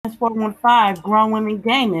Podcast 415, Grown Women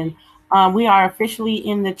Gaming. We are officially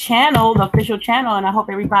in the channel, the official channel, and I hope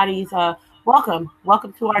everybody's welcome.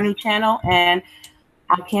 Welcome to our new channel, and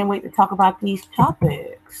I can't wait to talk about these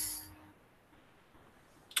topics.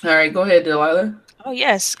 All right, go ahead, Delilah. Oh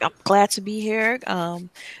yes, I'm glad to be here.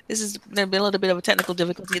 This has been a little bit of a technical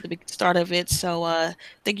difficulty at the start of it, so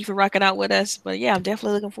thank you for rocking out with us. But yeah, I'm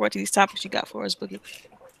definitely looking forward to these topics you got for us, Boogie.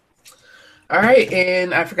 All right,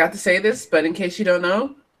 and I forgot to say this, but in case you don't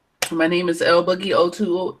know, my name is L Boogie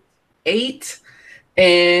 0208,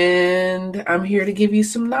 and I'm here to give you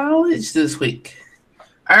some knowledge this week.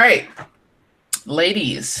 All right,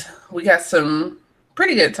 ladies, we got some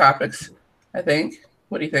pretty good topics, I think.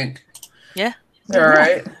 What do you think? Yeah. All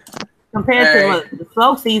right. Compared to the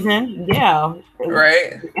slow season, yeah.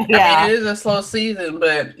 Right. Yeah. I mean, it is a slow season,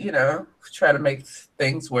 but try to make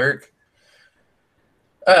things work.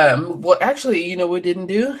 Well, actually, we didn't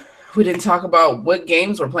do? We didn't talk about what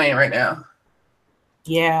games we're playing right now.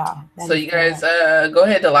 Yeah. So you guys, go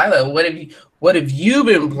ahead, Delilah. What have you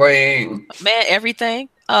been playing? Man, everything.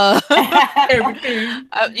 Everything.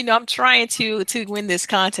 I'm trying to win this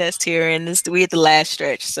contest here, and we're at the last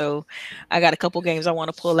stretch. So I got a couple games I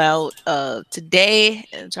want to pull out today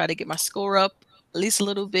and try to get my score up at least a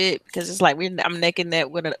little bit, because it's like I'm neck and neck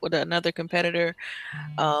with another competitor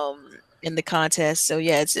in the contest. So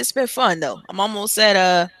yeah, it's been fun though. I'm almost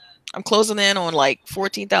at I'm closing in on like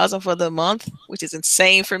 14,000 for the month, which is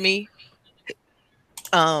insane for me.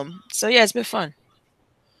 So yeah, it's been fun.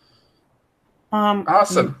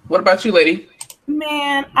 Awesome. What about you, lady?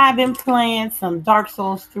 Man, I've been playing some Dark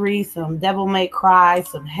Souls 3, some Devil May Cry,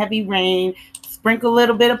 some Heavy Rain, sprinkle a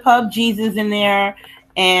little bit of PUBG's in there,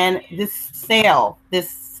 and this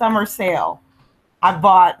summer sale, I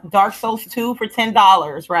bought Dark Souls 2 for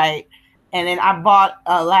 $10, right? And then I bought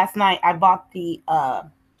last night. I bought the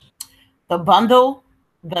bundle,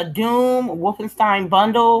 the Doom Wolfenstein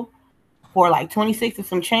bundle for like 26 and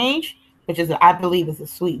some change, which is I believe is a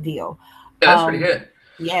sweet deal. Yeah, that's pretty good.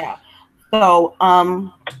 Yeah. So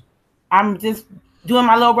I'm just doing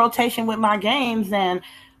my little rotation with my games and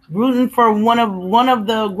rooting for one of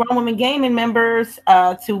the Grown Women Gaming members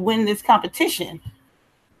to win this competition.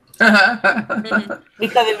 Because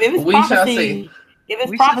if it was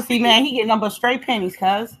prophecy, man, he getting number straight pennies,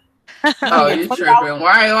 cuz. Oh, you're tripping.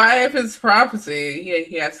 Why if it's prophecy,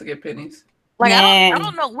 he has to get pennies? Like, I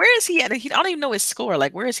don't know, where is he at? I don't even know his score.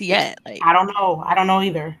 Like, where is he at? Like, I don't know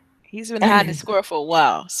either. He's been hiding his score for a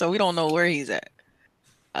while, so we don't know where he's at.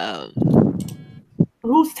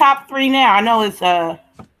 Who's top 3 now? I know it's I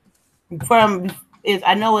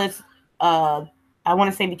want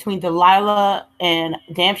to say between Delilah and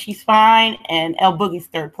Damn She's Fine and L Boogie's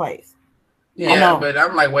 3rd place. Yeah, but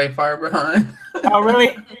I'm like way far behind. Oh,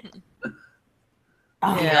 really?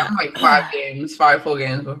 Yeah, I'm like 5 full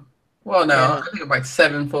games. Well, no, I think I'm like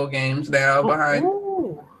 7 full games now behind.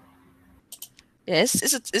 Ooh. Yeah,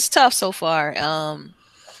 it's tough so far.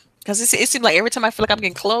 Because it seems like every time I feel like I'm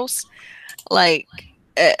getting close, like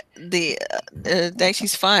Damn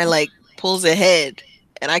She's Fine like pulls ahead,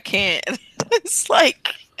 and I can't. It's like,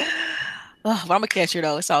 but I'm gonna catch her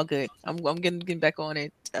though. It's all good. I'm getting back on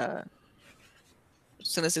it as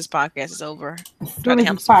soon as this podcast is over. Trying to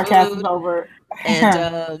have some podcast is over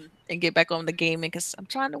and get back on the gaming, because I'm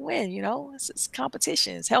trying to win. It's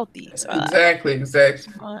competition. It's healthy. So, exactly. It's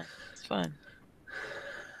fun.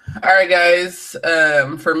 All right, guys.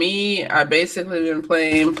 For me, I basically been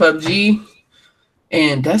playing PUBG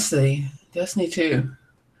and Destiny 2.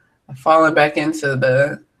 I've fallen back into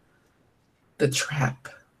the trap.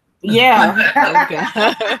 Yeah.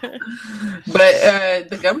 But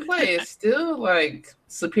the gunplay is still like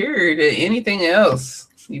superior to anything else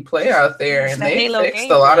you play out there, and they fixed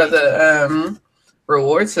a lot of the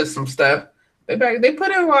reward system stuff. They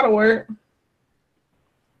put in a lot of work.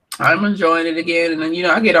 I'm enjoying it again, and then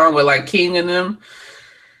I get on with like King and them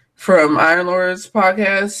from Iron Lords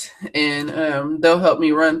podcast, and they'll help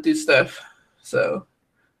me run through stuff. So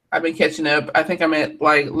I've been catching up. I think I'm at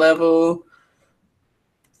like level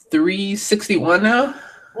 361 now.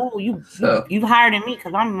 Oh, you've higher than me,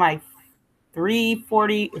 because I'm like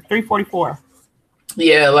 344.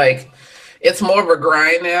 Yeah, like it's more of a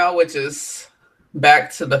grind now, which is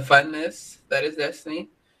back to the funness that is Destiny.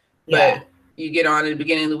 Yeah. But you get on at the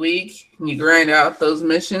beginning of the week and you grind out those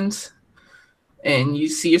missions and you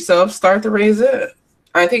see yourself start to raise it.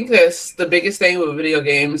 I think that's the biggest thing with video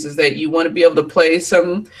games, is that you want to be able to play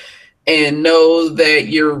something and know that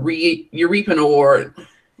you're reaping a reward,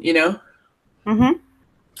 Mm-hmm.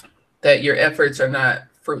 that your efforts are not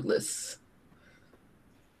fruitless.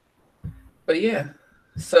 But yeah.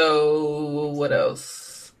 So what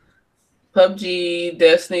else? PUBG,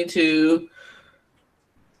 Destiny 2.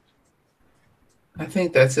 I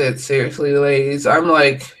think that's it. Seriously, ladies. I've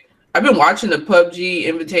been watching the PUBG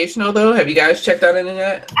Invitational though. Have you guys checked out any of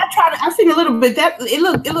that? I've seen a little bit. That it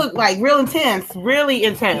looked like real intense, really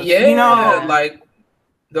intense. Yeah, you know. Like,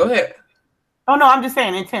 go ahead. Oh no, I'm just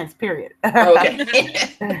saying intense. Period. Okay.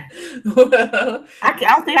 Well, I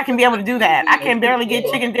don't think I can be able to do that. I can barely get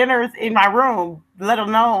chicken dinners in my room, let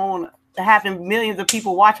alone having millions of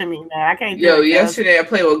people watching me. Man, I can't. Yo, yesterday I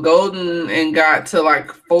played with Golden and got to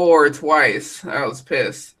like 4 twice. I was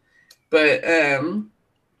pissed, but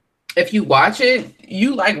if you watch it,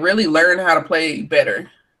 you like really learn how to play better.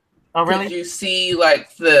 Oh, really? You see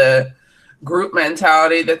like the group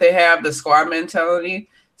mentality that they have, the squad mentality,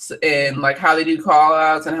 and like how they do call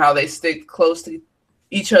outs and how they stick close to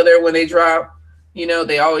each other when they drop. You know,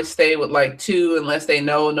 they always stay with like 2 unless they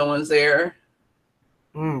know no one's there.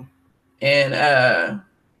 Mm. And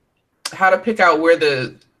how to pick out where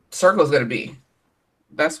the circle is going to be.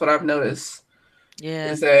 That's what I've noticed.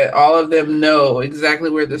 Yeah. Is that all of them know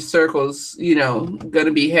exactly where the circle's, going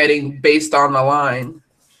to be heading based on the line.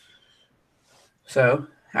 So,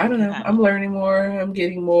 I don't know. I'm learning more. I'm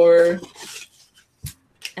getting more.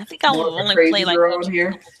 I think I will only play like a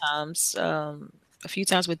couple times, a few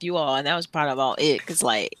times with you all, and that was part of all it. Because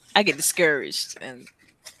like I get discouraged, and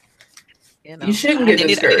you shouldn't get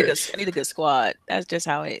discouraged. I need a good squad. That's just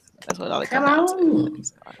how it. That's what all it comes out to.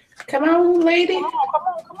 Come on, lady. Come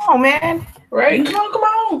on, man. Right? Come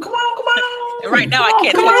on. And right now I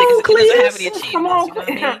can't touch it because it doesn't have any achievements. Come on. You know what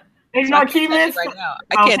I mean? There's no achievements right now.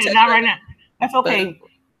 I can't touch not it right now. That's okay.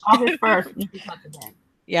 August 1st. You can touch it then.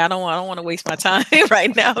 Yeah, I don't want to waste my time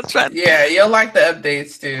right now. Yeah, you'll like the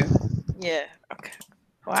updates too. Yeah. Okay.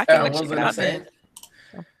 Well, I can check it out then.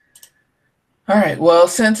 All right. Well,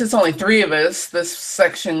 since it's only 3 of us, this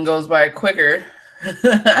section goes by quicker.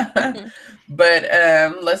 But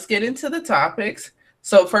let's get into the topics.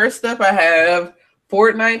 So first up, I have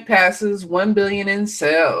Fortnite passes 1 billion in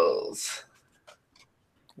sales.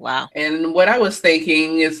 Wow. And what I was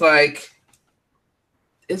thinking is like,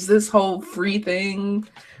 is this whole free thing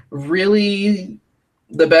really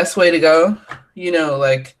the best way to go?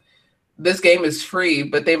 Like this game is free,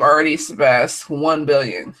 but they've already surpassed 1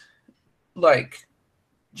 billion. Like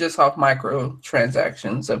just off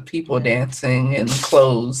microtransactions of people dancing and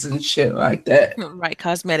clothes and shit like that. Right,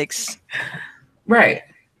 cosmetics. Right.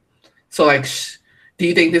 So like, do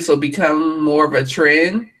you think this will become more of a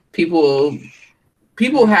trend? People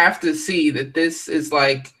have to see that this is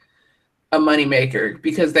like a moneymaker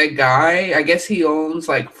because that guy, I guess he owns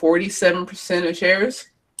like 47% of shares.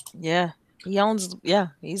 Yeah,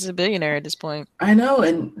 he's a billionaire at this point. I know.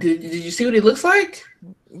 And did you see what he looks like?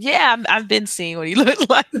 Yeah, I've been seeing what he looked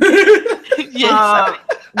like. Yes.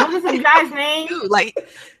 What is the guy's name? Dude, like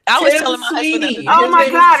I was telling my husband. Oh my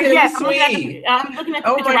God! Yes, I'm looking at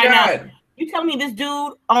the picture right now. You tell me this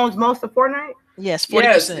dude owns most of Fortnite? Yes, 40%.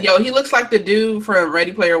 Yes. Yo, he looks like the dude from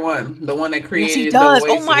Ready Player One, the one that created. Yes, he does. The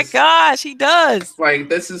oh my gosh, he does. Like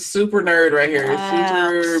this is super nerd right here.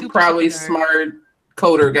 Super probably smart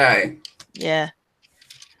coder guy. Yeah.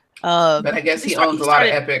 But I guess he owns a lot of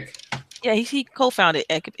Epic. Yeah, he co-founded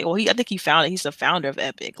Epic. Well, I think he founded. He's the founder of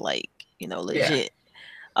Epic. Like legit.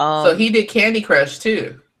 Yeah. So he did Candy Crush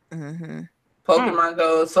too. Mm-hmm. Pokemon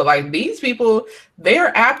Go. So like these people, they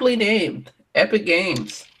are aptly named Epic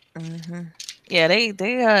Games. Mm-hmm. Yeah,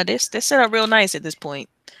 they set up real nice at this point.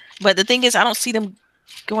 But the thing is, I don't see them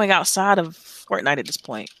going outside of Fortnite at this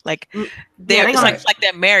point. Like it's like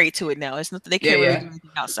they're married to it now. It's not that they can't really do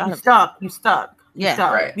anything outside of it. You stuck.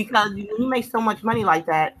 Yeah, right. Because you make so much money like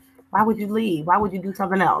that. Why would you leave? Why would you do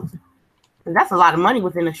something else? That's a lot of money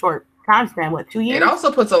within a short time span. What, 2 years? It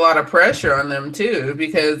also puts a lot of pressure on them too,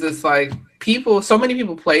 because it's like so many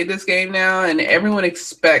people play this game now, and everyone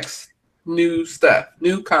expects new stuff,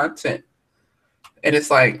 new content, and it's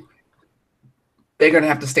like they're gonna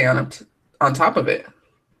have to stay on top of it.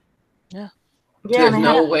 Yeah. There's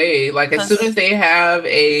no way. Like as soon as they have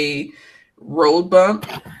a road bump,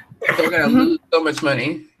 they're gonna lose so much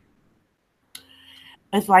money.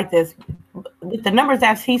 It's like this. With the numbers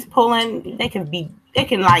that he's pulling, they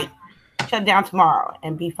can like shut down tomorrow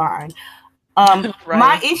and be fine. Right.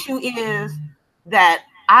 My issue is that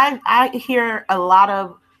I hear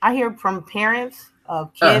from parents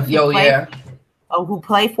of kids who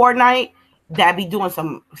play Fortnite that be doing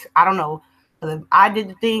some, I don't know, if I did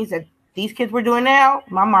the things that these kids were doing now,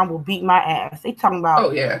 my mom will beat my ass. They talking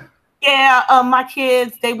about my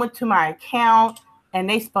kids, they went to my account and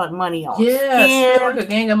they spent money on like a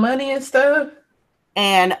gang of money and stuff.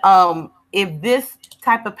 And if this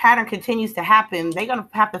type of pattern continues to happen, they're gonna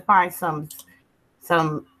have to find some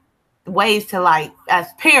ways to like as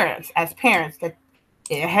parents that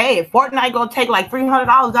hey, if Fortnite gonna take like $300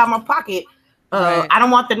 out of my pocket, right. I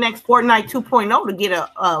don't want the next Fortnite 2.0 to get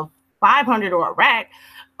a 500 or a rack.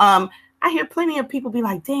 I hear plenty of people be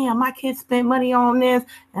like, damn, my kids spent money on this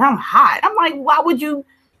and I'm hot. I'm like, why would you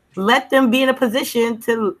let them be in a position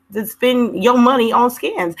to spend your money on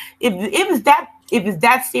skins? If it's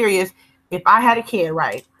that serious, if I had a kid,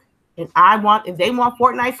 right, and if they want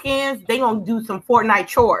Fortnite skins, they gonna do some Fortnite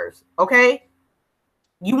chores, okay?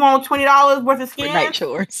 You want $20 worth of skins? Fortnite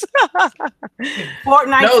chores.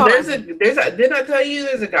 Fortnite chores. There's a didn't I tell you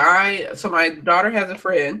there's a guy? So my daughter has a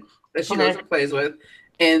friend that she goes and plays with,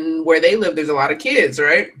 and where they live, there's a lot of kids,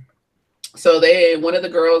 right? So one of the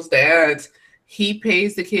girls' dads, he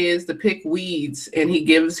pays the kids to pick weeds, and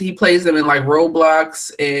he plays them in like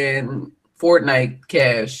Roblox and Fortnite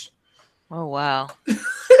Cash. Oh wow.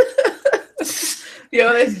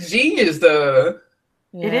 Yo, that's genius though.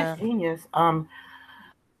 Yeah. It is genius.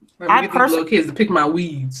 I get these little kids to pick my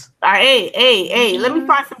weeds. Hey, let me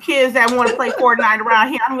find some kids that want to play Fortnite around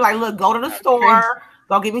here. I'm like, look, go to the store,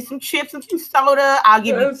 go get me some chips and some soda. I'll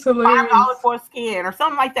give you $5 for a skin or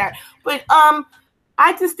something like that. But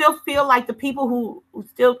I just still feel like the people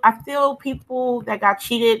I feel people that got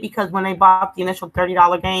cheated because when they bought the initial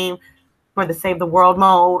 $30 game for the Save the World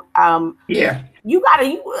mode, I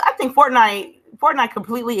think Fortnite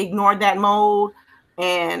completely ignored that mode,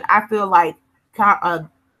 and I feel like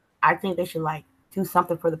I think they should like do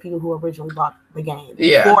something for the people who originally bought the game.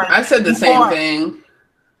 Yeah, I said the same thing.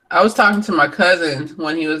 I was talking to my cousin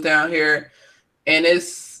when he was down here, and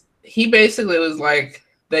he basically was like,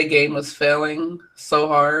 that game was failing so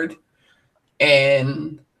hard,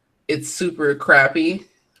 and it's super crappy.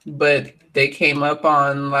 But they came up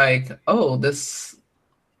on like, oh, this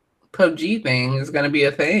PUBG thing is going to be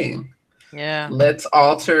a thing. Yeah, let's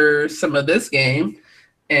alter some of this game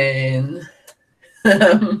and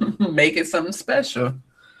make it something special.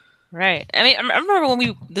 Right. I mean, I remember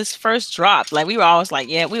when this first dropped, like we were always like,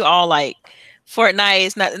 yeah, we were all like, Fortnite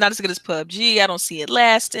is not as good as PUBG. I don't see it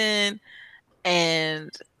lasting.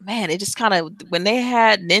 And man, it just kind of, when they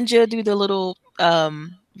had Ninja do the little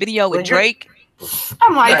video with Drake,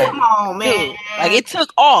 I'm like, come on, man. Dude, like it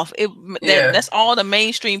took off. That's all the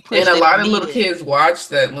mainstream push. And a lot of little kids watch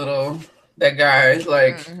that guy.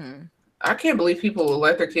 Like, I can't believe people will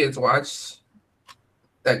let their kids watch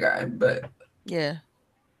that guy, but yeah.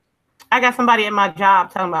 I got somebody at my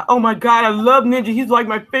job talking about, oh my God, I love Ninja. He's like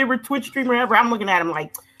my favorite Twitch streamer ever. I'm looking at him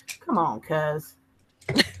like, come on, cuz.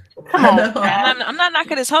 Come on. I'm not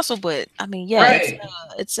knocking his hustle, but I mean, yeah, right.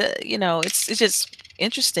 It's just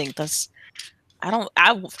interesting because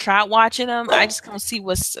I've tried watching them. I just can't see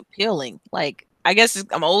what's appealing. Like, I guess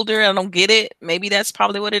I'm older. I don't get it. Maybe that's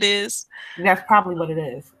probably what it is. That's probably what it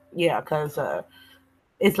is. Yeah, because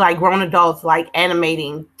it's like grown adults like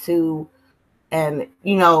animating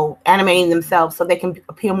animating themselves so they can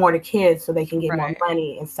appeal more to kids, so they can get more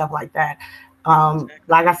money and stuff like that.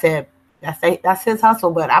 Like I said, that's his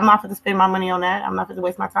hustle, but I'm not going to spend my money on that. I'm not going to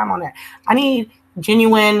waste my time on that. I need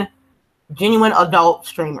genuine adult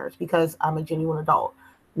streamers because I'm a genuine adult.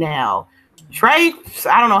 Now, Drake,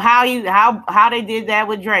 I don't know how they did that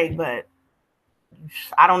with Drake, but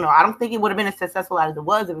I don't know. I don't think it would have been as successful as it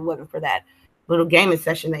was if it wasn't for that little gaming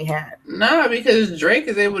session they had. Nah, because Drake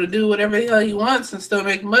is able to do whatever the hell he wants and still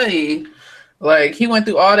make money. Like, he went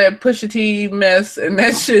through all that Pusha T mess and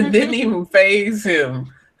that shit didn't even faze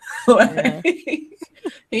him. Like,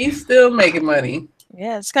 he's still making money.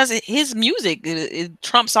 Yeah, it's because his music it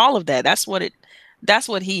trumps all of that. That's what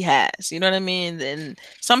he has. You know what I mean? And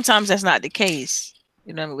sometimes that's not the case.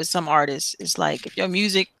 You know what I mean? With some artists, it's like if your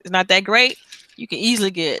music is not that great, you can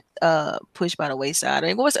easily get pushed by the wayside. I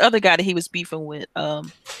mean, what was the other guy that he was beefing with?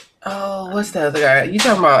 What's the other guy? You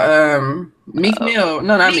talking about Meek Mill?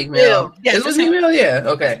 No, not Meek Mill. Yeah, it was Meek Mill. Yeah,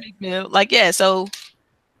 okay. Meek Mill. Like, yeah, so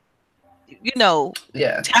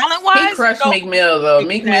yeah, talent-wise, he crushed Meek Mill though.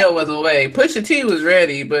 Meek Mill was away. Pusha T was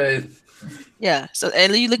ready, but yeah. So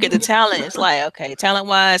and you look at the talent, it's like, okay,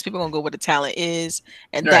 talent-wise, people are gonna go where the talent is,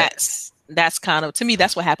 and that's kind of, to me,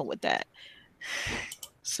 that's what happened with that.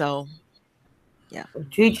 So yeah,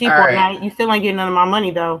 GG Fortnite, you still ain't getting none of my money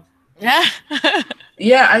though. Yeah.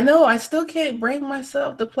 Yeah, I know. I still can't bring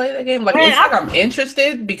myself to play the game. Like, man, it's like I'm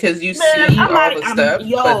interested because you see all the stuff,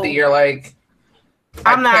 but you're like,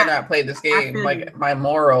 I cannot play this game. Like, my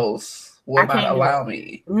morals will not allow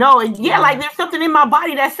me. No, like there's something in my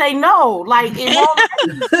body that say no. Like, it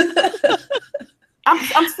won't.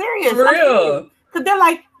 I'm serious. For real. Because they're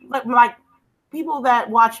like people that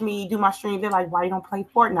watch me do my stream, they're like, why you don't play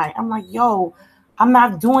Fortnite? I'm like, yo, I'm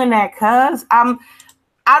not doing that, cuz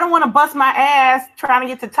I don't want to bust my ass trying to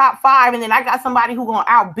get to top 5, and then I got somebody who gonna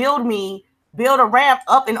outbuild me, build a ramp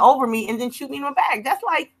up and over me, and then shoot me in the back. That's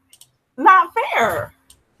like not fair.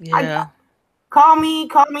 Yeah. Call me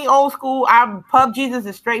old school. Pub Jesus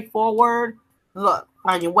is straightforward. Look,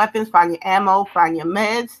 find your weapons, find your ammo, find your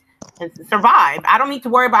meds, and survive. I don't need to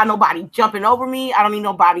worry about nobody jumping over me. I don't need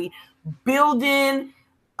nobody building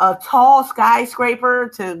a tall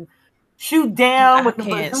skyscraper to shoot down with the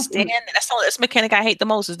can't stand that's mechanic I hate the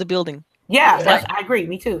most is the building. Yeah, I agree.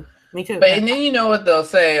 Me too. But and then you know what they'll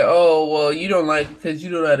say? Oh, well, you don't like because you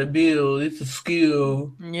don't know how to build. It's a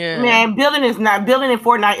skill. Yeah, man. Building in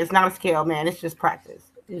Fortnite is not a skill, man. It's just practice.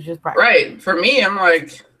 It's just practice. Right. For me, I'm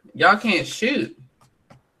like, y'all can't shoot.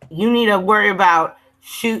 You need to worry about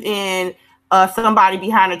shooting somebody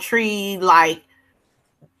behind a tree, like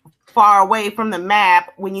far away from the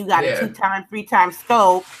map when you got a 2x, 3x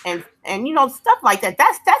scope and you know, stuff like that.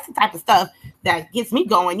 That's the type of stuff that gets me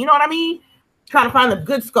going. You know what I mean? Trying to find the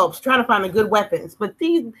good scopes, trying to find the good weapons. But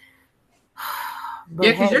these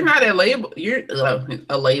because you're not a label. You're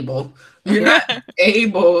a label. You're not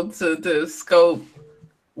able to scope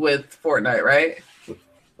with Fortnite, right?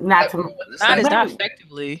 Not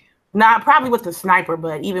effectively. Not probably with the sniper,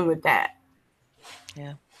 but even with that.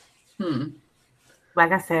 Yeah.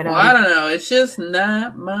 Like I said, well, I don't know. It's just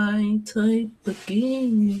not my type of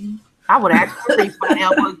game. I would actually as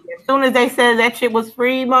soon as they said that shit was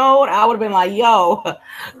free mode, I would have been like, "Yo,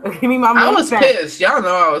 give me my money." I was pissed. Y'all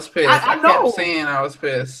know I was pissed. I know. Kept saying I was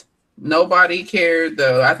pissed. Nobody cared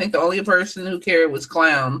though. I think the only person who cared was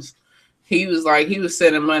Clowns. He was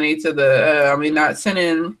sending money to the. Not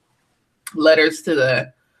sending letters to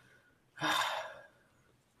the.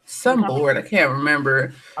 Some board, I can't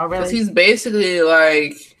remember. Oh, really? Because he's basically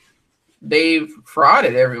like they've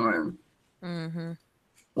frauded everyone,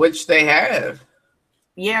 which they have.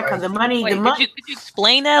 Yeah, because the money. Could you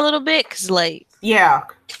explain that a little bit? Because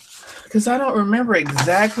because I don't remember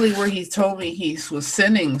exactly where he told me he was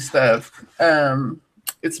sending stuff.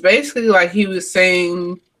 It's basically like he was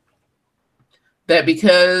saying that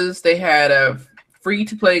because they had a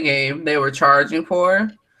free-to-play game, they were charging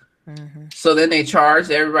for. So then they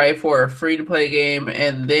charged everybody for a free-to-play game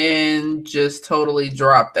and then just totally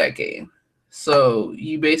dropped that game. So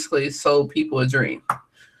you basically sold people a dream.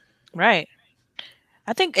 Right.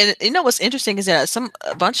 I think, and you know what's interesting is that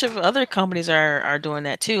a bunch of other companies are doing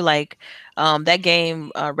that too. Like that game,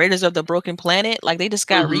 Raiders of the Broken Planet, like they just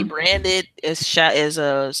got rebranded as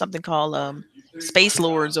something called Space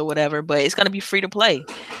Lords or whatever, but it's going to be free to play.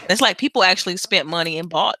 And it's like people actually spent money and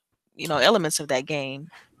bought, elements of that game.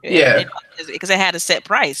 Yeah, because it had a set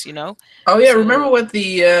price, Oh yeah, remember what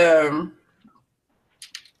the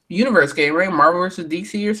Universe game, right? Marvel vs.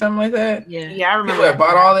 DC or something like that. Yeah, I remember. People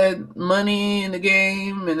bought all that money in the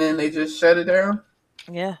game and then they just shut it down.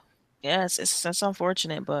 Yeah, it's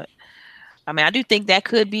unfortunate, but I do think that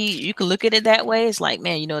could be. You can look at it that way. It's like,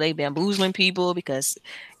 man, they bamboozling people because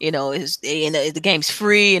the game's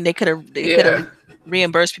free and they could have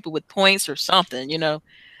reimbursed people with points or something.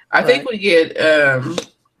 I think we get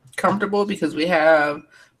comfortable because we have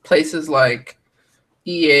places like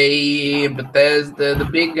EA and Bethesda, the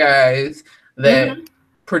big guys that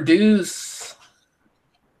produce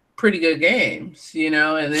pretty good games, and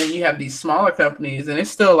then you have these smaller companies and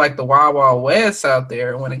it's still like the Wild Wild West out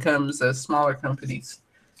there when it comes to smaller companies.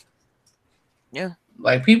 Yeah.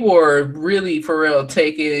 Like people are really for real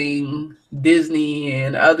taking Disney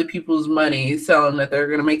and other people's money, selling that they're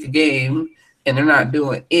going to make a game and they're not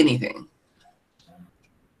doing anything.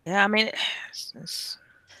 Yeah,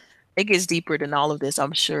 it gets deeper than all of this,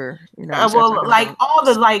 I'm sure. This is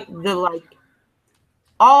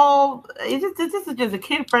just a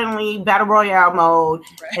kid-friendly battle royale mode,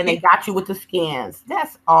 and they got you with the skins.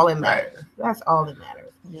 That's all that matters. Right. That's all that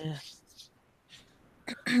matters. Yeah.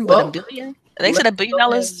 But $1 billion? They said $1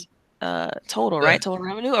 billion total, right? Total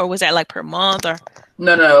revenue, or was that like per month or?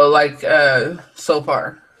 No, like so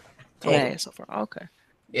far. Total. Yeah, so far. Okay.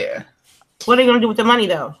 Yeah. What are they gonna do with the money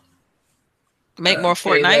though? Make more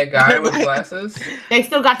Fortnite. That guy with glasses. They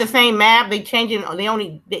still got the same map. They changing.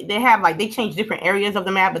 They have they change different areas of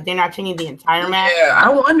the map, but they're not changing the entire map. Yeah, I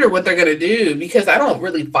wonder what they're gonna do because I don't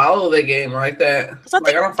really follow the game like that.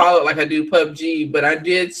 I don't follow it like I do PUBG, but I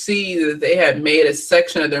did see that they had made a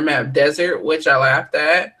section of their map desert, which I laughed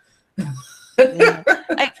at. Yeah.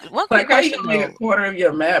 Like how you make a quarter of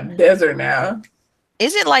your map desert now?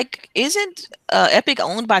 Isn't Epic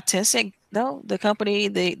owned by Tencent though? The company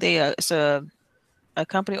it's a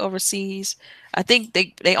company overseas. I think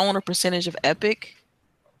they own a percentage of Epic.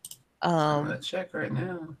 I'm gonna check right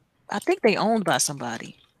now. I think they owned by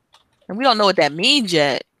somebody, and we don't know what that means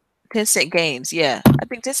yet. Tencent Games, yeah. I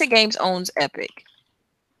think Tencent Games owns Epic.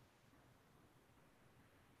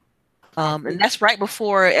 And that's right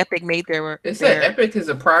before Epic made their. It said Epic is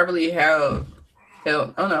a privately held.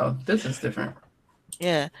 Oh no, this is different.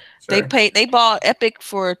 Yeah, sure. They bought Epic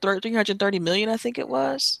for 330 million, I think it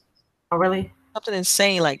was. Oh really? Something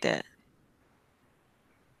insane like that.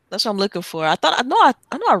 That's what I'm looking for. I know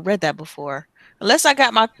I read that before. Unless I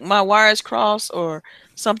got my wires crossed or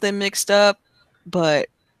something mixed up, but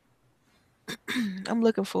I'm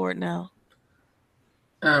looking for it now.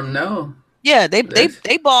 No. Yeah, they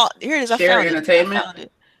bought. Here it is. Share Entertainment. I found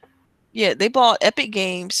it. Yeah, they bought Epic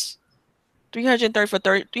Games,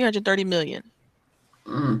 330 million.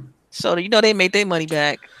 So they made their money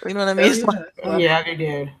back. You know what I mean? Yeah, they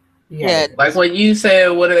did. Yeah. Like when you said,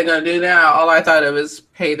 "What are they gonna do now?" All I thought of is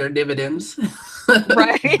pay their dividends.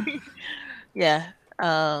 Right. Yeah.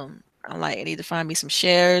 I'm like, I need to find me some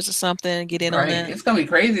shares or something. Get in on that. It's gonna be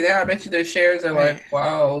crazy now. I bet you their shares are like,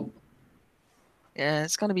 wow. Yeah,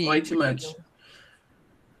 it's gonna be way too much.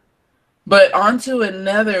 But on to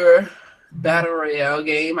another battle royale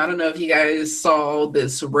game. I don't know if you guys saw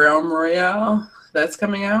this Realm Royale that's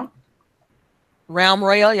coming out. Realm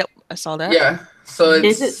Royale, yep, I saw that. Yeah, so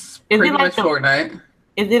it's pretty much Fortnite.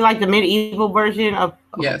 Is it like the medieval version of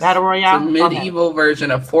battle royale? It's a medieval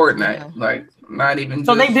version of Fortnite, like not even.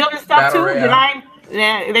 So they building stuff too.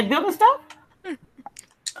 They building stuff.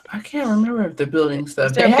 I can't remember if they're building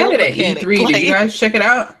stuff. They had it at E3. Did you guys check it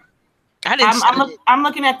out? I didn't. I'm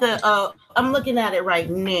looking at the. I'm looking at it right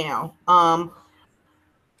now.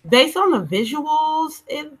 Based on the visuals,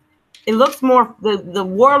 it looks more. The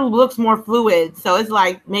world looks more fluid. So it's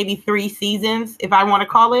like maybe 3 seasons, if I want to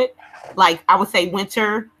call it. Like I would say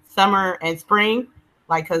winter, summer, and spring.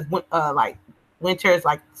 Like because like winter is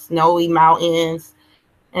like snowy mountains,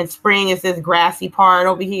 and spring is this grassy part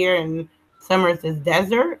over here, and summer is this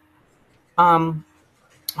desert. I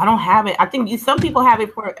don't have it. I think some people have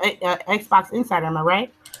it for Xbox Insider. Am I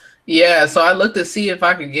right? Yeah. So I looked to see if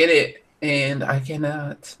I could get it, and I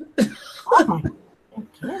cannot. Oh my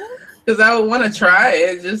God. Because I would want to try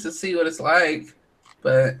it just to see what it's like,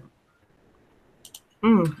 but.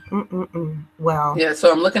 Well. Yeah.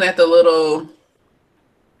 So I'm looking at the little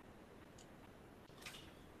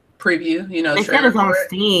preview. They said it's on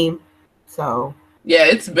Steam, so. Yeah,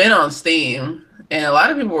 it's been on Steam. And a lot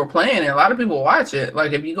of people were playing it. A lot of people watch it.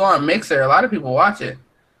 Like, if you go on Mixer, a lot of people watch it.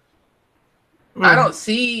 I don't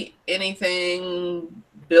see anything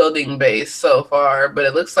building-based so far, but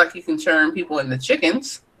it looks like you can turn people into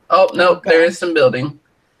chickens. Oh, no, there is some building.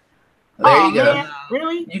 There you go. Man.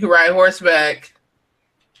 Really? You can ride horseback.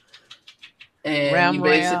 And you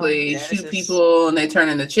basically shoot people, and they turn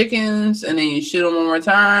into chickens, and then you shoot them one more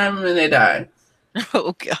time, and they die.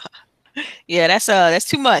 Oh, God. Yeah, that's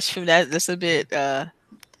too much from that. That's a bit.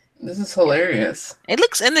 This is hilarious. It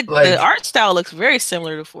looks, and the art style looks very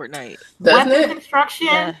similar to Fortnite. Weapon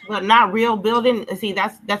construction, but not real building. See,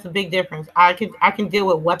 that's a big difference. I can deal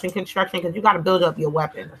with weapon construction because you got to build up your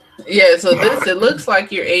weapon. Yeah, so it looks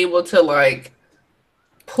like you're able to like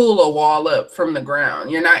pull a wall up from the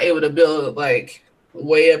ground. You're not able to build it like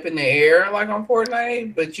way up in the air like on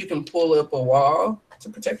Fortnite, but you can pull up a wall to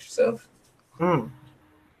protect yourself.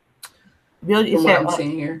 Build. I'm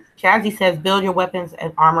seeing here. Jazzy says, "Build your weapons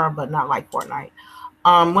and armor, but not like Fortnite."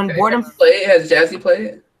 When boredom has Jazzy played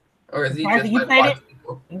it, or is he Jazzy, just you played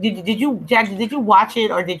it? Did you, Jazzy? Did you watch it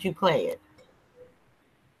or did you play it?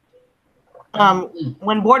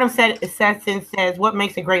 When boredom says, "What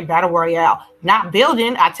makes a great battle royale? Not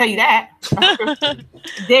building." I tell you that.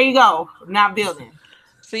 There you go. Not building.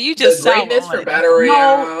 So you just the greatness for battle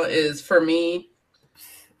royale is for me.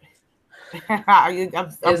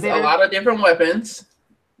 It's a lot of different weapons,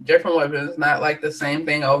 not like the same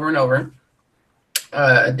thing over and over.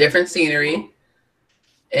 Different scenery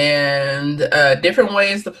and different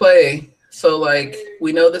ways to play. So like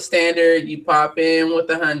we know the standard, you pop in with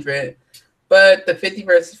 100, but the 50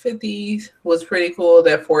 versus 50 was pretty cool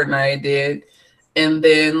that Fortnite did. And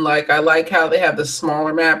then like I like how they have the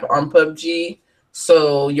smaller map on PUBG,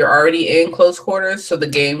 so you're already in close quarters, so the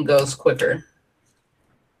game goes quicker.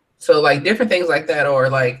 So like different things like that, or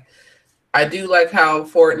like I do like how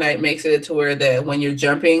Fortnite makes it to where that when you're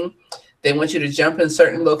jumping, they want you to jump in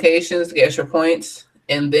certain locations to get extra points.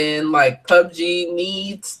 And then like PUBG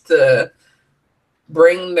needs to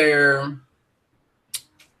bring their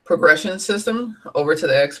progression system over to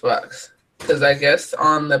the Xbox, because I guess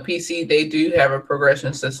on the PC they do have a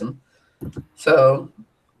progression system. So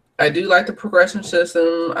I do like the progression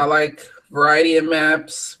system. I like variety of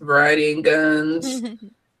maps, variety in guns.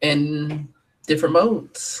 And different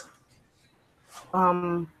modes.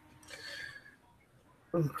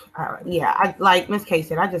 Yeah, I like Miss K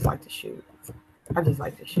said. I just like to shoot. I just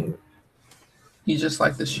like to shoot. You just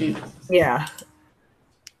like to shoot. Yeah.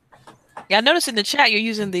 Yeah, I noticed in the chat you're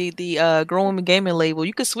using the Grown Gaming label.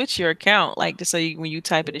 You could switch your account, like just so when you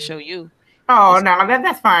type it to show you. Oh no,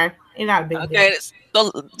 that's fine. It's not a big deal.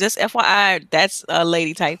 So just FYI, that's a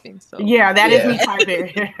lady typing. So yeah, that is me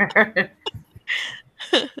typing.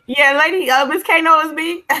 Yeah, lady, Miss K knows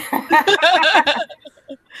me.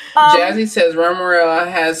 Jazzy says Romero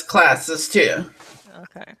has classes too.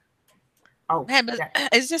 Okay. Oh, man, but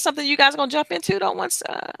is this something you guys gonna jump into though? Once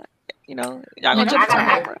y'all gonna jump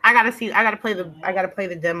into. I gotta see. I gotta play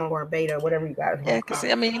the demo or beta, whatever you guys. Yeah, because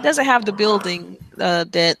I mean, it doesn't have the building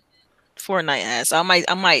that Fortnite has. So I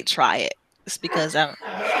might try it. Just because I'm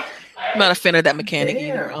not a fan of that mechanic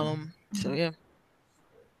either. So yeah.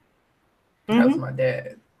 That's my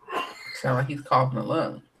dad. Sound like he's coughing a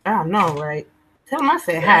lung. I know, right? Tell him I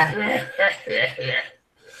said hi.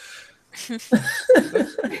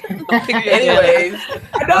 Anyways,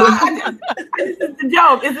 it's a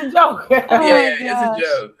joke. It's a joke. Yeah, it's a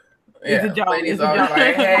joke. It's a joke. Ladies always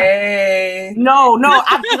like, hey. No,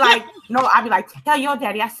 I'd be like, tell your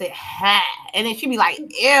daddy I said hi, and then she'd be like,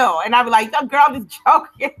 ew, and I'd be like, that girl is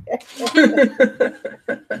joking.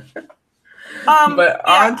 But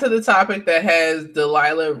on to the topic that has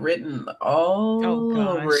Delilah written all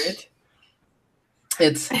over it.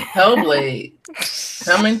 It's Hellblade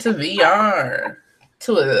coming to VR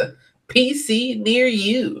to a PC near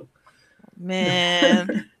you.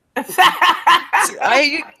 Man. You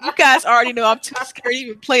guys already know I'm too scared to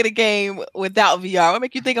even play the game without VR. What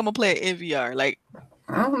make you think I'm gonna play it in VR? Like,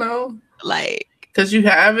 I don't know. Like, because you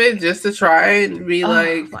have it just to try it and be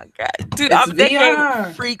like, oh my god, dude, that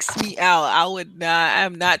game freaks me out.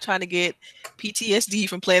 I'm not trying to get PTSD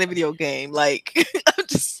from playing a video game. Like, I'm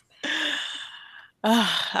just,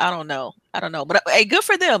 I don't know, but hey, good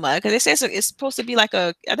for them, because they say it's supposed to be like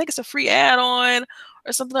I think it's a free add-on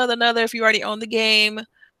or something or another if you already own the game.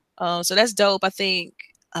 So that's dope, I think.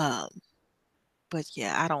 But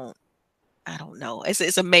yeah, I don't know.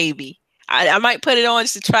 It's a maybe. I might put it on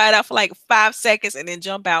just to try it out for like 5 seconds and then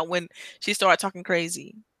jump out when she started talking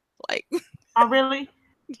crazy. Like, oh really?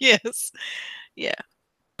 Yes. Yeah.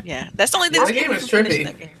 That's the only thing. The game is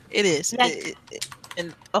trippy. It is.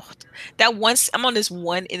 And that once I'm on this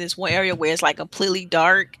one area where it's like completely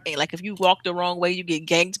dark, and like if you walk the wrong way, you get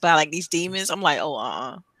ganked by like these demons. I'm like,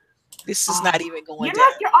 this is not even going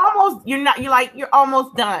down. You're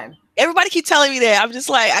almost done. Everybody keep telling me that. I'm just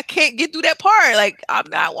like, I can't get through that part. Like, I'm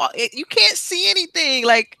not walking. You can't see anything.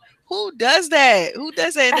 Like, who does that? Who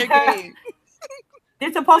does that in their game?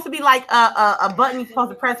 There's supposed to be like a button you're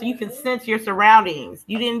supposed to press so you can sense your surroundings.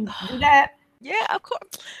 You didn't do that? Yeah, of course.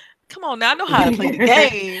 Come on now, I know how to play the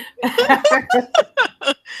game.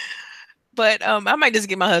 But I might just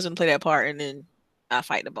get my husband to play that part and then I'll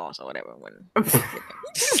fight the boss or whatever.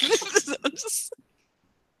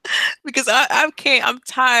 Because I can't. I'm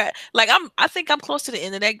tired. Like I think I'm close to the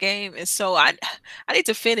end of that game, and so I need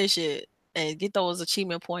to finish it and get those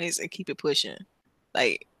achievement points and keep it pushing.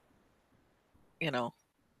 Like,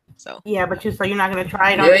 so yeah, but you're not gonna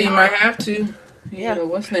try it. Yeah, you might have to. Yeah,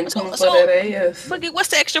 what's the name coming for that AS? But what's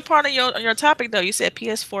the extra part on your topic though? You said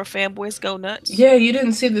PS4 fanboys go nuts. Yeah, you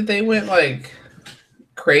didn't see that they went like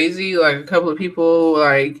crazy. Like a couple of people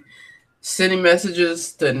like sending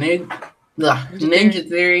messages to Ninja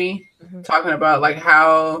Theory, talking about like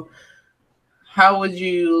how would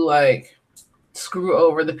you like screw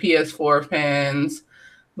over the PS4 fans?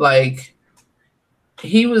 Like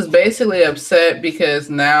he was basically upset because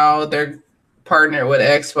now they're partnered with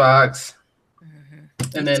Xbox,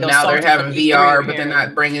 and then now they're having VR, but they're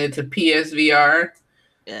not bringing it to PSVR.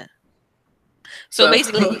 Yeah. So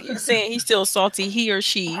basically, you're saying he's still salty. He or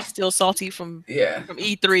she still salty from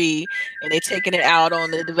E3, and they're taking it out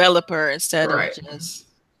on the developer instead of just.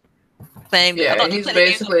 Yeah, he's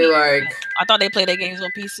basically like. I thought they played their games on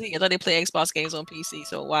PC. I thought they play Xbox games on PC.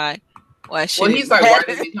 So why? Well, he's like, why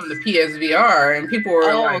did he come to PSVR? And people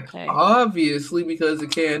were obviously because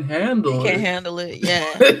it can't handle it. Can't handle it. Yeah.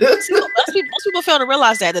 most people fail to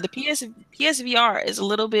realize that the PSVR is a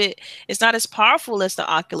little bit. It's not as powerful as the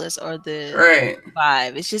Oculus or the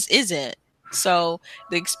Vive. It just isn't. So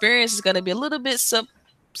the experience is going to be a little bit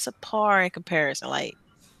subpar in comparison. Like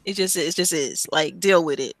it just is. Like deal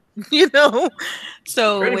with it.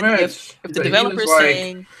 So if the developer's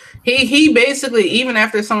saying. He basically, even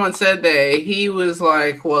after someone said that, he was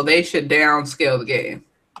like, well, they should downscale the game.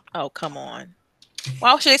 Oh, come on.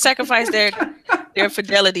 Why should they sacrifice their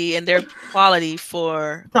fidelity and their quality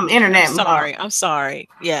for some internet? I'm sorry.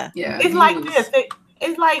 Yeah. It's like this.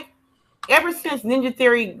 It's like ever since Ninja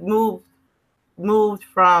Theory moved moved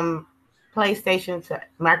from PlayStation to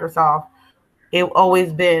Microsoft, it's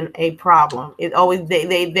always been a problem. It always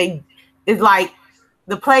they it's like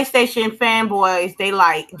the PlayStation fanboys, they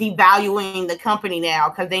like devaluing the company now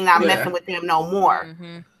because they not messing with them no more.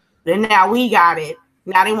 Mm-hmm. Then now we got it.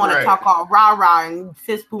 Now they want to talk all rah-rah and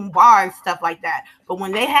fist boom bar and stuff like that. But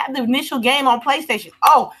when they had the initial game on PlayStation,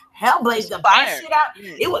 Hellblade, the best shit out.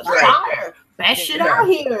 It was fire. Best shit out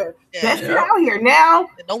here. Best shit out here. Now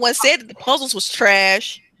no one said that the puzzles was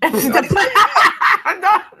trash. No.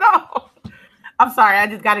 I'm sorry, I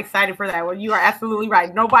just got excited for that one. You are absolutely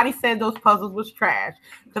right. Nobody said those puzzles was trash.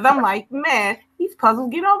 Because I'm like, man, these puzzles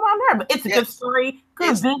get on my nerve. But it's a good story,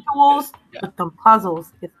 good visuals, but the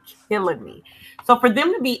puzzles is killing me. So for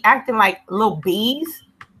them to be acting like little bees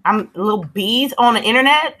on the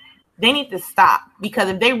internet, they need to stop. Because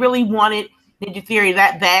if they really wanted Ninja Theory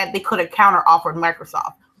that bad, they could have counter offered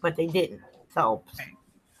Microsoft, but they didn't. So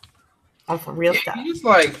on some real stuff. You just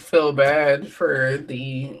like feel bad for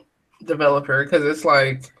the developer because it's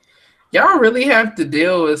like y'all really have to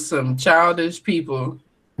deal with some childish people.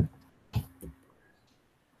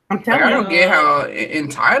 I'm telling you, I you, don't get how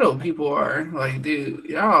entitled people are. Like, dude,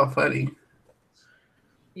 y'all funny.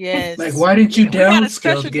 Yes. Like, why didn't you downscale the game? We got a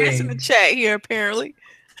special guest in the chat here. Apparently,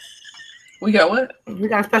 we got what? We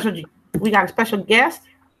got a special guest.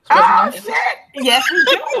 Shit! Yes, we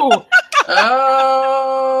do.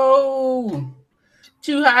 Oh,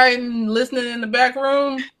 too high and listening in the back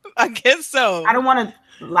room. I guess so. I don't want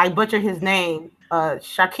to like butcher his name.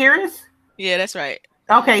 Shakiris? Yeah, that's right.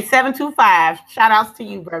 Okay, 725. Shout outs to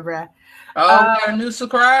you, bruh. Oh, we got a new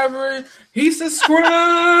subscriber. He subscribed.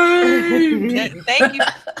 Thank you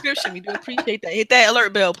for the subscription. We do appreciate that. Hit that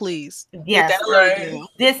alert bell, please. Yes. Bell.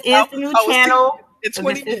 This is the new channel. It's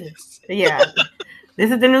 20 minutes. This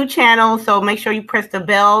is the new channel, so make sure you press the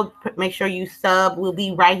bell. Make sure you sub. We'll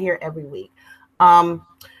be right here every week. I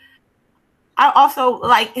also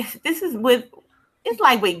like it's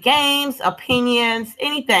like with games, opinions,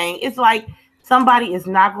 anything. It's like somebody is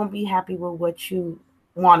not going to be happy with what you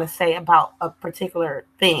want to say about a particular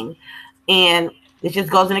thing, and it just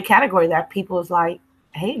goes in a category that people is like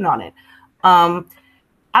hating on it. I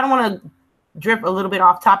don't want to drift a little bit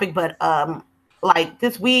off topic, but like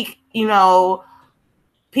this week,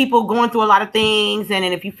 people going through a lot of things, and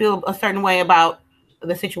then if you feel a certain way about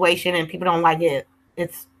the situation and people don't like it,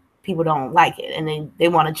 people don't like it, and they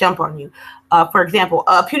want to jump on you. For example,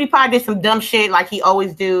 PewDiePie did some dumb shit like he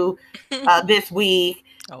always do this week.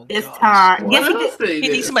 This time. Yes, he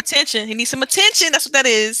needs some attention. He needs some attention. That's what that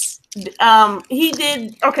is. He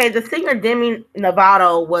did. Okay, the singer Demi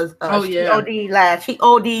Lovato was she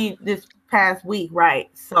OD'd this past week, right?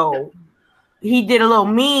 So he did a little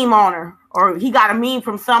meme on her, or he got a meme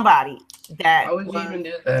from somebody that. How would you even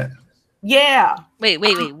do that? Yeah. Wait.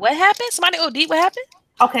 What happened? Somebody OD'd? What happened?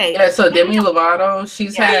 Okay. Yeah, so Demi Lovato,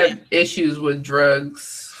 she's had issues with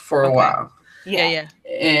drugs for a while. Yeah.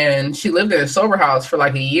 And she lived in a sober house for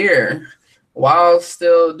like a year while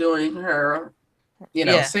still doing her,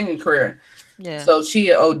 singing career. Yeah. So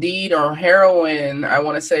she OD'd on heroin, I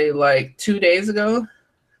want to say like 2 days ago.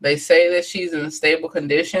 They say that she's in a stable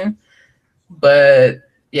condition. But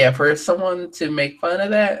yeah, for someone to make fun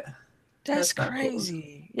of that's crazy.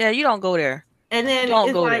 Cool. Yeah, you don't go there. And then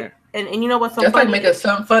don't go there. And you know what's so that's funny? Like making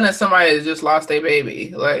some fun of somebody that just lost their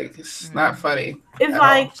baby. Like, it's not funny. It's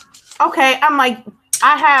like, okay, I'm like,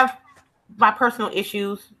 I have my personal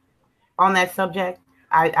issues on that subject.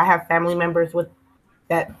 I have family members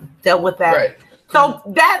that dealt with that. Right. So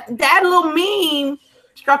that little meme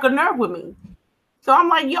struck a nerve with me. So I'm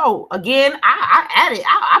like, yo, again, I added,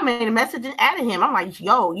 I made a message and added him. I'm like,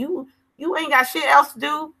 yo, you ain't got shit else to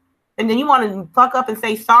do. And then you want to fuck up and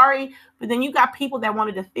say sorry. But then you got people that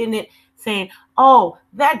want to defend it saying, oh,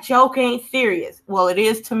 that joke ain't serious. Well, it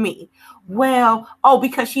is to me. Well,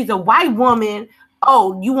 because she's a white woman.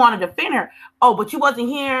 Oh, you want to defend her. Oh, but you wasn't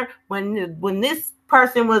here when this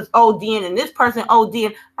person was ODing and this person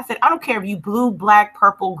ODing. I said, I don't care if you blue, black,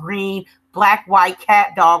 purple, green, black, white,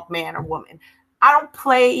 cat, dog, man, or woman. I don't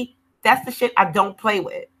play. That's the shit I don't play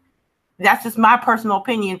with. That's just my personal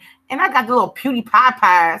opinion. And I got the little PewDiePie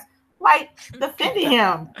pies like defending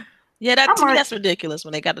him. Yeah, to me that's ridiculous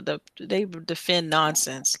when they defend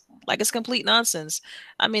nonsense. Like, it's complete nonsense.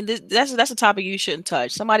 I mean, that's a topic you shouldn't touch.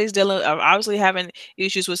 Somebody's obviously having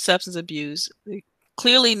issues with substance abuse. They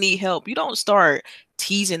clearly need help. You don't start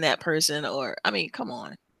teasing that person, or I mean, come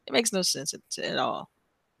on, it makes no sense at all.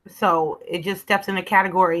 So it just steps in a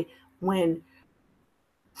category when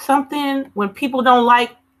people don't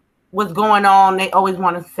like what's going on, they always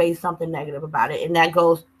want to say something negative about it, and that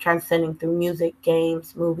goes transcending through music,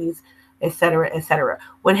 games, movies, etc., etc.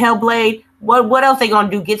 With Hellblade, what else they gonna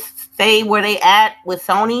do? Stay where they at with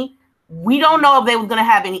Sony? We don't know if they was gonna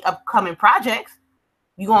have any upcoming projects.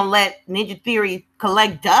 You gonna let Ninja Theory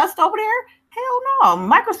collect dust over there? Hell no.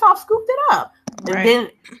 Microsoft scooped it up. Right. And then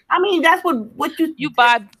I mean that's what you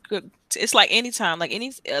buy. It's like anytime, like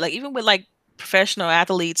even with like professional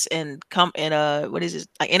athletes and what is it,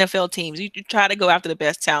 like NFL teams, you try to go after the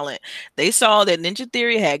best talent. They saw that Ninja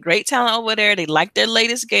Theory had great talent over there. They liked their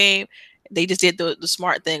latest game. They just did the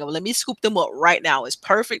smart thing of let me scoop them up right now. It's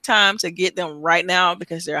perfect time to get them right now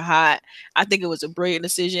because they're hot. I think it was a brilliant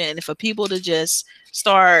decision. And for people to just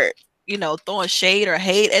start, throwing shade or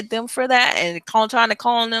hate at them for that and trying to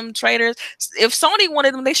call them traitors. If Sony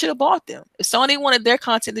wanted them, they should have bought them. If Sony wanted their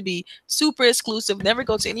content to be super exclusive, never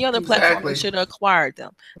go to any other platform, they should have acquired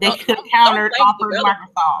them. They should have countered offered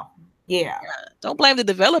Microsoft. Yeah. Don't blame the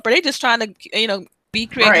developer. They just trying to, be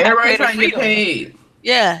creative. Right, everybody's trying to get paid.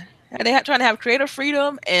 Yeah. They trying to have creative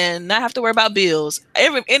freedom and not have to worry about bills.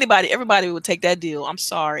 Everybody would take that deal. I'm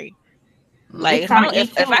sorry. Like if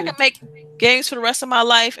I can make games for the rest of my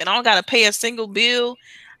life and I don't gotta pay a single bill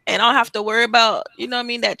and I don't have to worry about,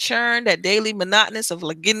 that churn, that daily monotonous of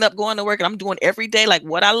like getting up, going to work, and I'm doing every day like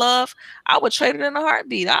what I love, I would trade it in a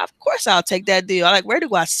heartbeat. Of course I'll take that deal. Where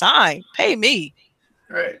do I sign? Pay me.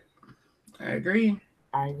 Right. I agree.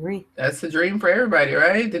 That's the dream for everybody,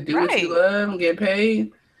 right? To do what you love and get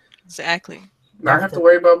paid. Exactly. Not have to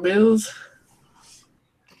worry about bills.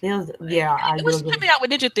 Yeah, it was coming out with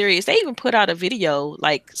Ninja Theory. They even put out a video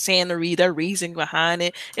like saying their reason behind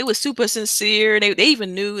it. It was super sincere. They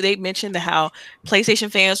even knew, they mentioned how PlayStation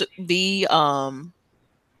fans would be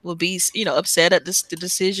upset at the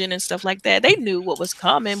decision and stuff like that. They knew what was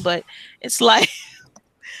coming, but it's like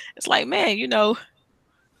man,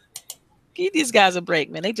 give these guys a break,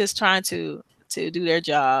 man. They just trying to do their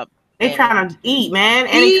job. They trying to eat, man,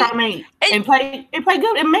 and they trying to play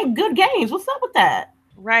good and make good games. What's up with that?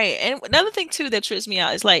 Right. And another thing too that trips me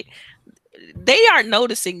out is like they aren't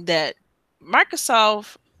noticing that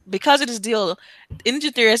Microsoft, because of this deal,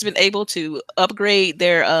 Ninja Theory has been able to upgrade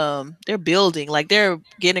their building. Like they're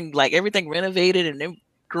getting like everything renovated and they're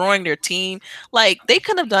growing their team. Like they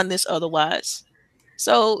couldn't have done this otherwise.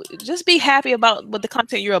 So just be happy about what the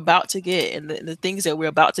content you're about to get and the things that we're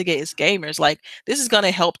about to get as gamers. Like this is going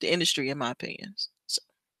to help the industry, in my opinion. So.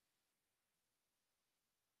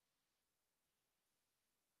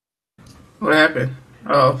 What happened?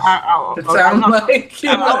 It sounded like you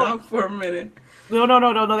went for a minute. No,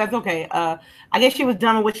 that's okay. I guess she was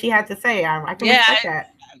done with what she had to say. I can respect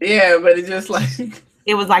that. Yeah, but it just like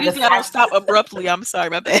it was like you gotta stop abruptly. I'm sorry,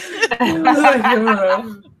 my bad.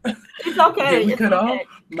 It's okay. Did we cut off?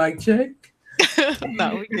 Mic check.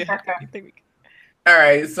 No, we good. All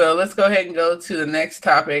right, so let's go ahead and go to the next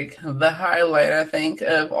topic. The highlight, I think,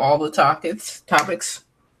 of all the topics. I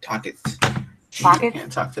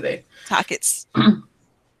can't talk today. Topics.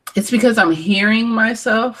 It's because I'm hearing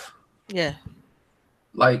myself. Yeah.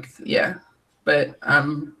 But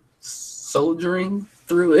I'm soldiering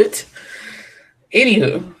through it.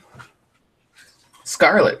 Anywho,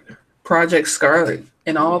 Project Scarlet,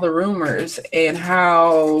 and all the rumors and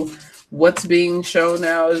how what's being shown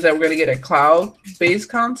now is that we're going to get a cloud-based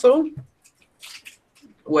console.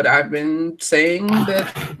 What I've been saying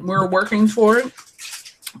that we're working for.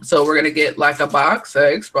 So we're going to get like a box, an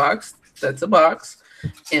Xbox, that's a box,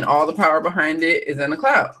 and all the power behind it is in the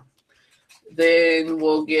cloud. Then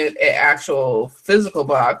we'll get an actual physical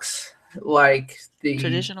box like the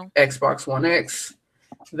traditional Xbox One X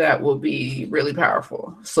that will be really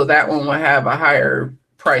powerful. So that one will have a higher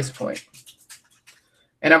price point.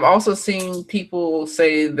 And I've also seen people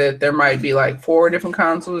say that there might be like 4 different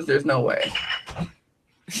consoles. There's no way.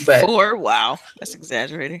 But 4? Wow. That's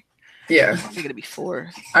exaggerating. Yeah. I think it'll be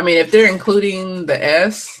 4. I mean, if they're including the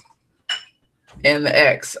S and the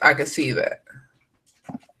X, I could see that.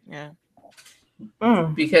 Yeah.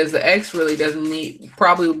 Because the X really doesn't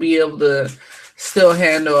probably will be able to still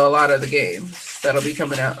handle a lot of the games that'll be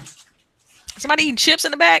coming out. Somebody eating chips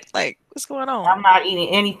in the back? Like, what's going on? I'm not eating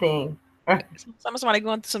anything. Somebody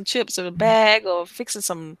going through some chips in a bag or fixing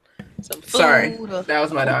some food. Sorry, that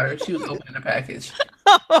was my daughter. She was opening a package.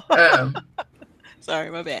 Sorry,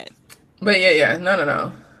 my bad. But yeah,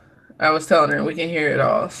 no. I was telling her we can hear it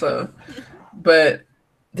all. So, but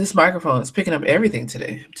this microphone is picking up everything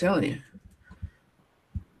today. I'm telling you.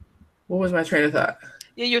 What was my train of thought?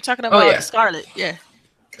 Yeah, you were talking about Scarlet. Yeah.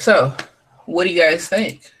 So, what do you guys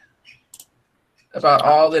think about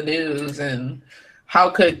all the news and how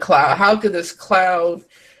could this cloud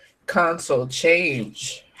console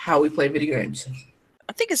change how we play video games?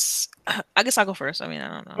 I think I guess I'll go first. I mean,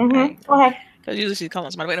 I don't know. Mm-hmm. Go ahead. because usually she's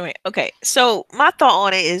calling somebody. But anyway, okay. So my thought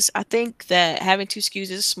on it is, I think that having 2 SKUs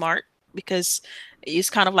is smart because it's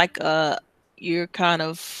kind of like you're kind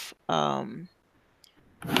of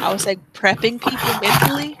I would say prepping people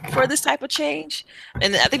mentally for this type of change.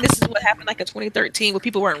 And I think this is what happened like in 2013 where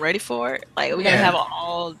people weren't ready for it. Like we're gonna have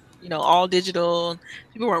all digital.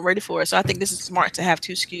 People weren't ready for it. So I think this is smart to have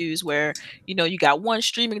 2 SKUs where, you got one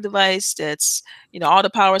streaming device that's, all the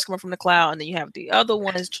power is coming from the cloud, and then you have the other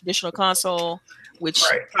one is traditional console, which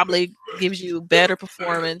probably gives you better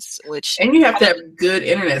performance, and you have to have good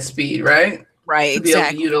internet speed, right? Right. To be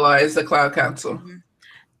able to utilize the cloud console. Mm-hmm.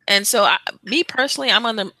 And so, me personally, I'm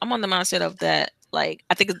on the mindset of that. Like,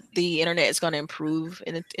 I think the internet is going to improve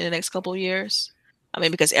in the next couple of years. I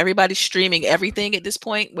mean, because everybody's streaming everything at this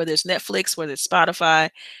point, whether it's Netflix, whether it's Spotify,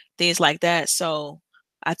 things like that. So,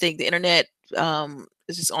 I think the internet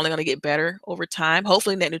is just only going to get better over time.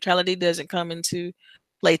 Hopefully, net neutrality doesn't come into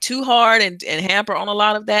play too hard and hamper on a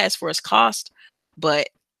lot of that as far as cost. But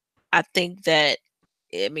I think that,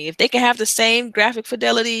 I mean, if they can have the same graphic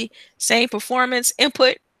fidelity, same performance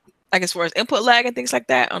input, like as far as input lag and things like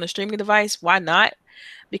that on a streaming device, why not?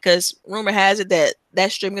 Because rumor has it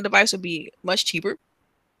that streaming device will be much cheaper.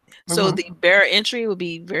 So the barrier entry would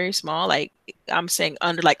be very small. Like I'm saying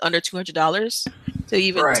under $200 to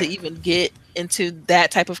even get into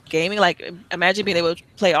that type of gaming. Like imagine being able to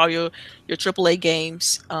play all your AAA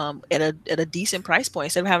games at a decent price point.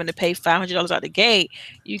 Instead of having to pay $500 out the gate,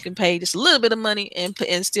 you can pay just a little bit of money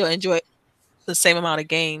and still enjoy the same amount of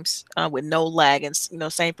games with no lag and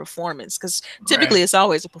same performance, because typically it's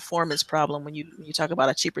always a performance problem when you talk about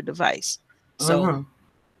a cheaper device. So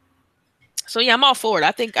so yeah, I'm all for it.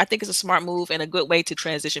 I think it's a smart move and a good way to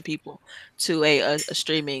transition people to a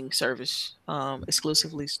streaming service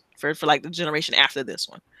exclusively for like the generation after this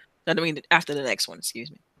one. I mean after the next one,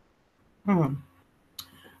 excuse me.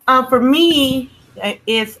 For me,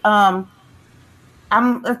 it's I'm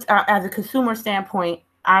as a consumer standpoint,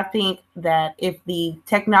 I think that if the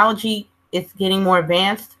technology is getting more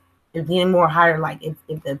advanced, it's getting more higher. Like if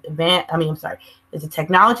the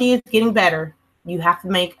technology is getting better, you have to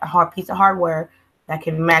make a hard piece of hardware that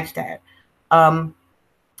can match that.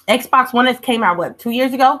 Xbox One S came out 2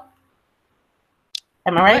 years ago?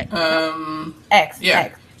 Am I right? X. Yeah.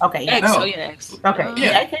 X. Okay. X. Oh yeah, X. Okay.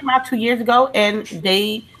 Yeah, it came out 2 years ago, and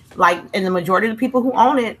they and the majority of the people who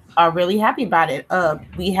own it are really happy about it.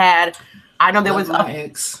 I know there was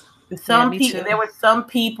some people. There were some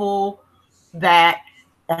people that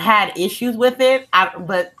had issues with it,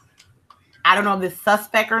 but I don't know if it's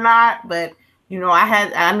suspect or not. But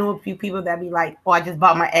I knew a few people that be like, "Oh, I just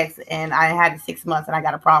bought my X and I had it 6 months and I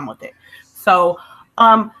got a problem with it." So,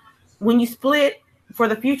 when you split for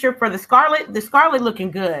the future for the Scarlet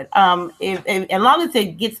looking good. If as long as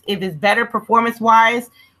if it's better performance wise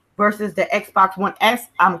versus the Xbox One S,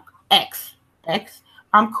 I'm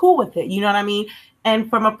cool with it. You know what I mean? And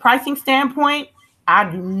from a pricing standpoint, I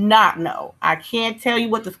do not know. I can't tell you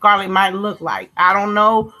what the Scarlet might look like. I don't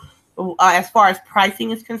know as far as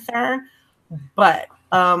pricing is concerned. But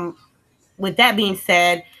with that being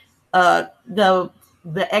said, the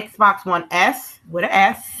Xbox One S with an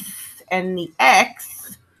S and the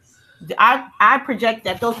X, I project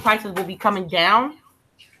that those prices will be coming down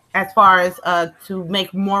as far as to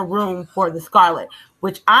make more room for the Scarlet,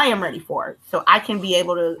 which I am ready for. So I can be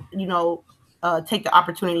able to, take the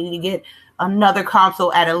opportunity to get another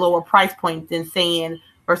console at a lower price point than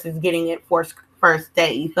versus getting it for first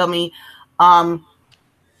day. You feel me?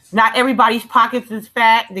 Not everybody's pockets is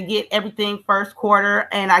fat to get everything first quarter.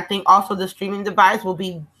 And I think also the streaming device will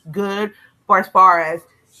be good for as far as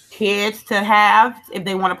kids to have if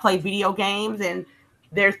they want to play video games and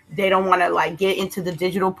they don't want to get into the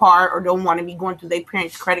digital part or don't want to be going through their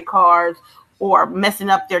parents' credit cards or messing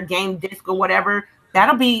up their game disc or whatever.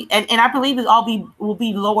 That'll be and I believe will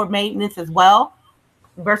be lower maintenance as well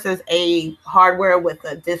versus a hardware with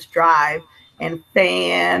a disk drive and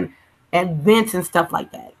fan and vents and stuff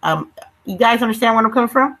like that. You guys understand where I'm coming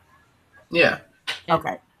from? Yeah.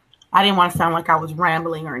 Okay. I didn't want to sound like I was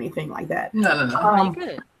rambling or anything like that. No.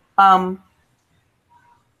 Good.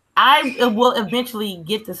 I will eventually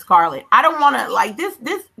get the Scarlet. I don't want to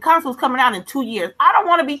this console's coming out in 2 years. I don't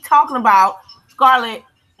want to be talking about Scarlet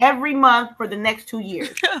every month for the next 2 years.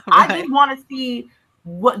 Right. I just want to see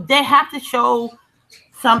what they have to show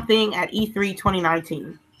something at E3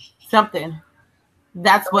 2019. Something.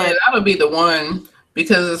 That's what that'll be the one,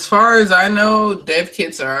 because as far as I know, dev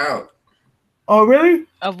kits are out. Oh really?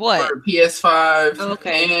 Of what? For PS5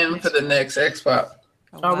 and for the next Xbox.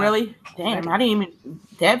 Oh really? Damn, I didn't even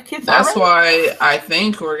dev kits. That's why I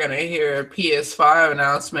think we're gonna hear a PS5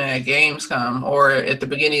 announcement at Gamescom or at the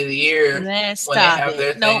beginning of the year when they have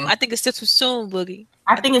their thing. No, I think it's still too soon, Boogie.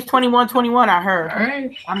 I think it's 21-21. I heard. All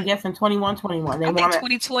right. I'm guessing 21-21. I think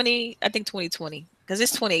 2020. I think 2020 because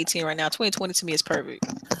it's 2018 right now. 2020 to me is perfect.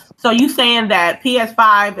 So you saying that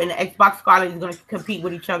PS5 and Xbox Scarlet is going to compete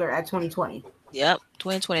with each other at 2020? Yep,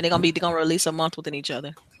 2020. They're gonna release a month within each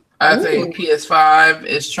other. I think PS5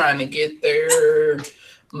 is trying to get their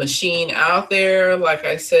machine out there. Like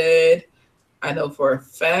I said, I know for a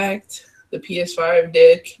fact the PS5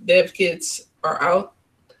 dev kits are out,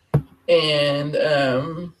 and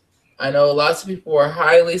I know lots of people were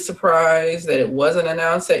highly surprised that it wasn't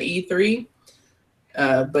announced at E3.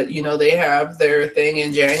 But you know, they have their thing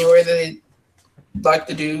in January that they like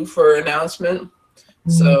to do for announcement.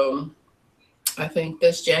 Mm-hmm. So I think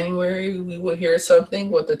this January we will hear something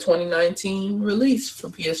with the 2019 release for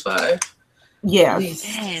PS5. Yeah,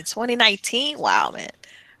 man, 2019. Wow, man.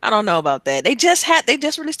 I don't know about that. They just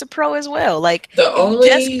released the Pro as well. Like the only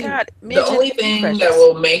thing that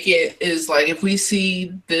will make it is like if we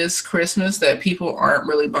see this Christmas that people aren't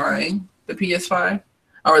really buying the PS5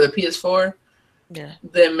 or the PS4. Yeah.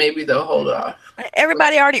 Then maybe they'll hold off.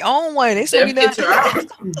 Everybody already own one. It's gonna be kits are out.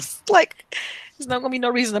 Like there's not gonna be no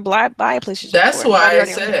reason to buy a PlayStation. That's why I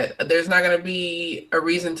said there's not gonna be a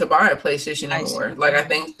reason to buy a PlayStation anymore. Like I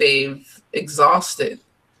think they've exhausted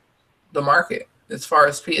the market as far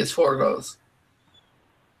as PS4 goes.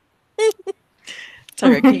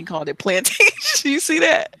 Tiger King called it plantation. You see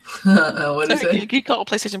that? What is it? He called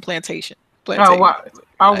PlayStation plantation. Oh wow!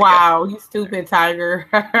 Oh wow! You stupid Tiger.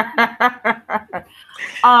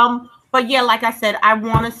 But yeah, like I said, I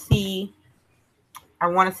want to see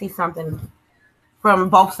something from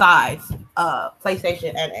both sides,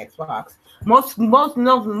 PlayStation and Xbox. Most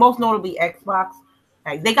notably Xbox.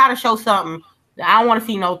 Like, they got to show something. I don't want to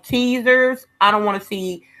see no teasers. I don't want to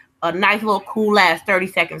see a nice little cool ass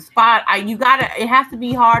 30-second spot. It has to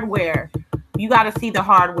be hardware. You got to see the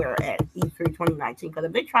hardware at E3 2019 because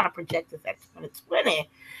if they're trying to project this at 2020,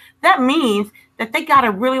 that means that they got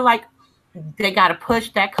to really they got to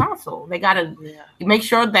push that console. They got to make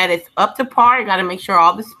sure that it's up to par. You got to make sure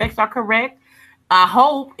all the specs are correct. I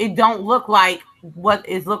hope it don't look like what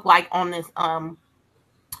it looked like on this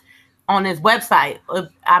website.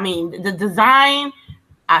 I mean, the design,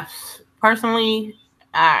 personally,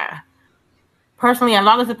 as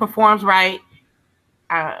long as it performs right,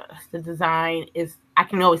 the design is, I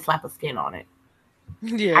can always slap a skin on it.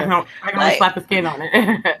 Yeah. I can always slap a skin on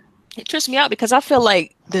it. It trips me out because I feel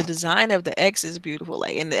like the design of the X is beautiful.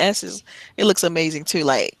 Like, and the S it looks amazing too.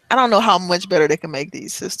 Like, I don't know how much better they can make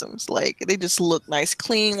these systems. Like, they just look nice,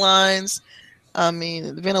 clean lines. I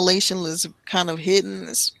mean, the ventilation is kind of hidden.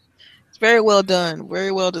 It's very well done,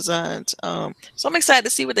 very well designed. So I'm excited to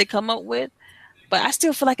see what they come up with. But I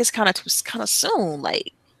still feel like it's kind of soon.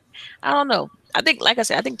 Like, I don't know. I think, like I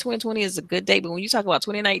said, I think 2020 is a good date. But when you talk about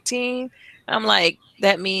 2019, I'm like,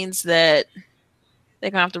 that means that they're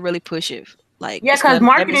gonna have to really push it. Like, yeah, because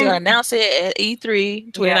marketing, they're gonna announce it at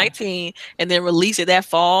E3 2019 and then release it that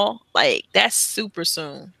fall. Like, that's super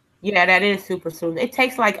soon. Yeah, that is super soon. It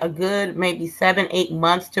takes like a good maybe 7-8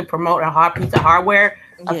 months to promote a hard piece of hardware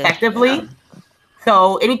effectively. Yeah.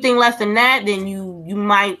 So anything less than that, then you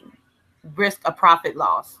might risk a profit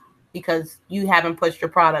loss because you haven't pushed your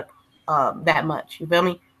product that much. You feel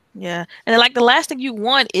me? Yeah, and then, like, the last thing you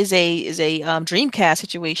want is a Dreamcast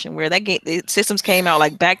situation where that game, the systems came out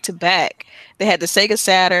like back to back. They had the Sega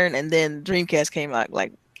Saturn, and then Dreamcast came out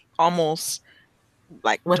like almost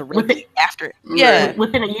like directly after it. Yeah,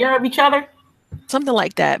 within a year of each other, something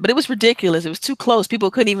like that. But it was ridiculous. It was too close.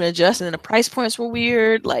 People couldn't even adjust, and then the price points were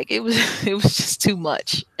weird. Like, it was just too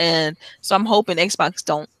much. And so I'm hoping Xbox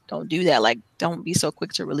don't do that. Like, don't be so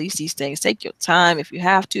quick to release these things. Take your time if you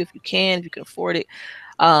have to, if you can afford it.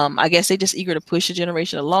 I guess they're just eager to push the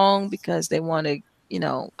generation along because they want to,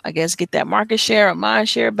 I guess, get that market share or mind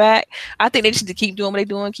share back. I think they just need to keep doing what they're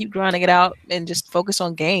doing, keep grinding it out, and just focus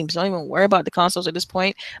on games. Don't even worry about the consoles at this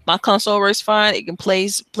point. My console works fine. It can play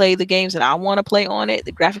the games that I want to play on it.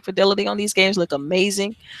 The graphic fidelity on these games look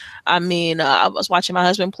amazing. I mean, I was watching my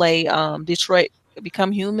husband play Detroit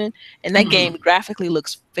Become Human, and that game graphically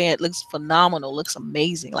looks phenomenal, looks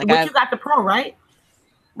amazing. Like, you got the Pro, right?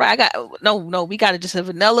 Right, we got just a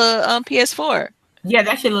vanilla PS4. Yeah,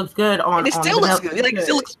 that shit looks good on. And it still looks good. It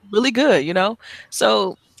still looks really good,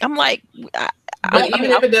 So I'm like, even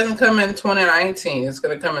if it doesn't come in 2019, it's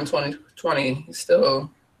gonna come in 2020. It's still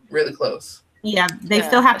really close. Yeah, they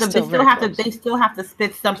still have to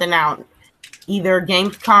spit something out. Either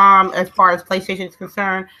Gamescom, as far as PlayStation is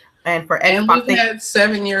concerned, and for Xbox, we've had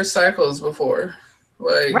 7-year cycles before.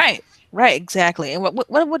 Like, right, exactly. And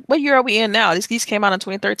what year are we in now? These came out in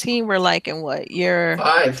 2013. We're like in what year?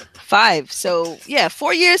 5. So yeah,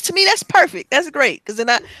 4 years to me, that's perfect. That's great because then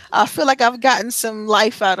I feel like I've gotten some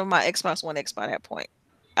life out of my Xbox One X by that point.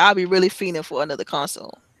 I'll be really fiending for another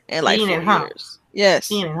console in like 4 years. Yes.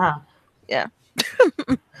 Fiending, huh? Yeah.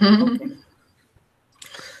 Okay.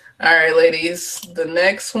 All right, ladies. The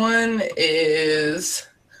next one is.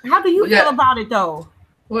 How do you feel about it, though?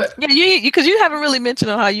 What? Yeah, because you haven't really mentioned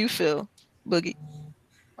on how you feel, Boogie.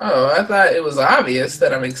 Oh, I thought it was obvious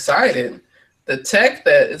that I'm excited. The tech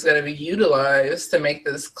that is going to be utilized to make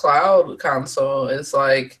this cloud console is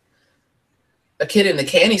like a kid in the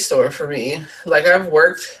candy store for me. Like, I've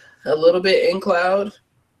worked a little bit in cloud,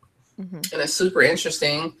 and it's super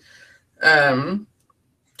interesting.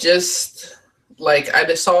 Just like I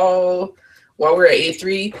just saw while we were at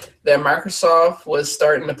A3 that Microsoft was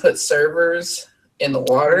starting to put servers in the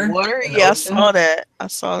water. Yeah, I saw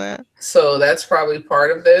that. So that's probably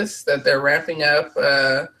part of this, that they're ramping up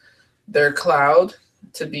their cloud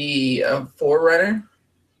to be a forerunner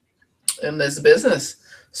in this business.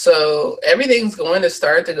 So everything's going to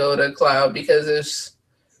start to go to cloud because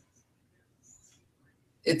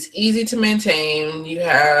it's easy to maintain. You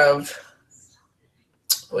have,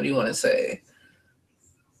 what do you want to say?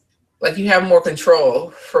 Like, you have more control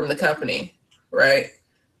from the company, right?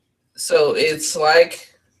 So it's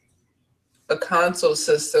like a console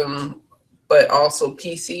system, but also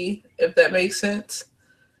PC, if that makes sense.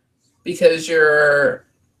 Because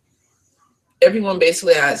everyone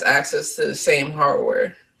basically has access to the same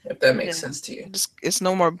hardware, if that makes sense to you. It's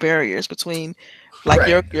no more barriers between, like,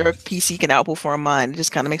 your PC can outperform mine. It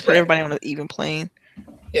just kind of makes everybody on an even plane.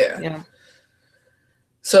 Yeah.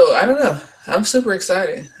 So I don't know. I'm super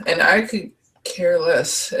excited, and I could care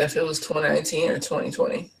less if it was 2019 or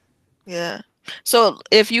 2020. Yeah. So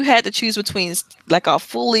if you had to choose between like a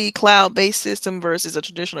fully cloud-based system versus a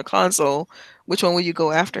traditional console, which one would you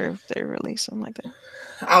go after if they release something like that?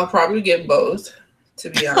 I'll probably get both, to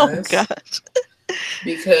be honest. Oh gosh.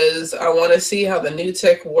 Because I want to see how the new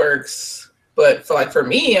tech works. But for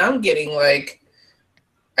me, I'm getting I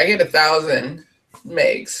get 1,000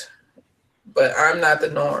 megs, but I'm not the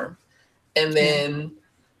norm. And then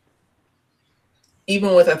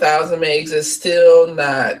even with 1,000 megs, it's still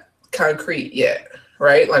not concrete yet,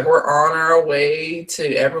 right? Like, we're on our way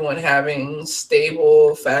to everyone having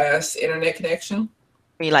stable, fast internet connection.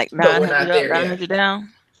 I mean, like 900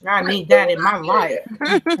 down. I need that in my life.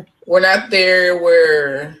 We're not there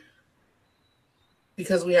where,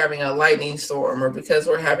 because we're having a lightning storm or because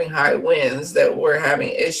we're having high winds, that we're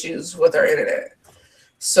having issues with our internet.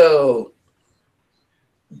 So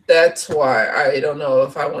that's why I don't know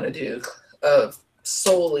if I want to do a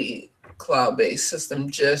solely cloud-based system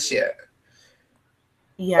just yet.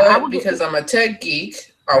 Yeah, but because I'm a tech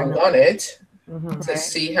geek, I want it to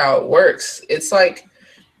see how it works. It's like,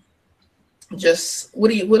 just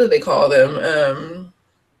what do they call them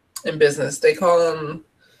in business? They call them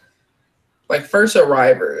like first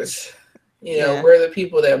arrivers. We're the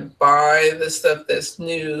people that buy the stuff that's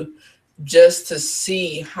new just to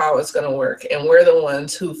see how it's going to work, and we're the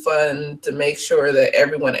ones who fund to make sure that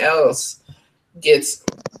everyone else gets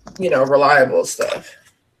reliable stuff.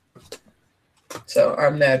 So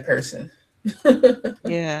I'm that person.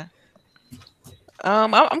 Yeah.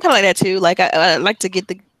 I'm kind of like that too. Like, I like to get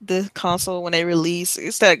the console when they release.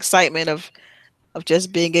 It's that excitement of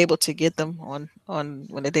just being able to get them on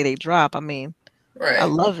when the day they drop. I mean, I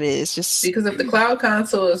love it. It's just because if the cloud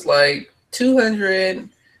console is like 200,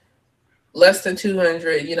 less than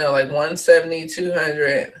 200, like 170,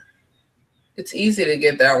 200, it's easy to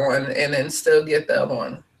get that one and then still get the other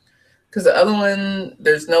one. Because the other one,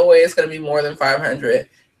 there's no way it's going to be more than 500.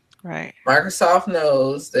 Right. Microsoft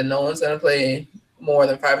knows that no one's going to play more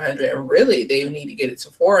than 500, and really, they need to get it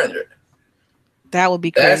to 400. That would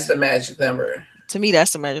be crazy. That's the magic number. To me,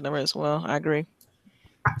 that's the magic number as well. I agree.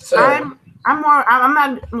 So I'm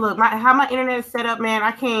not. Look, how my internet is set up, man.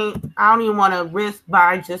 I don't even want to risk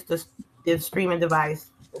buy just the streaming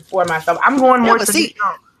device for myself. I'm going more to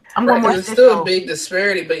I'm going more. There's still a big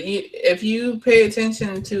disparity, but if you pay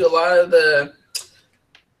attention to a lot of the,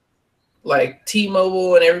 like,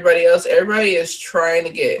 T-Mobile and everybody is trying to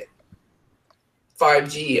get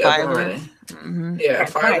 5G up and running. Yeah,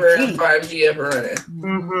 fiber and 5G up and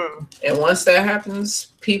running. And once that happens,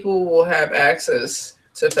 people will have access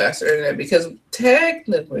to faster internet, because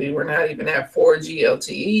technically we're not even at 4G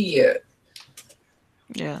LTE yet.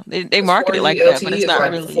 Yeah, they market it like that, but it's not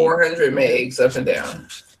like really 400 megs up and down.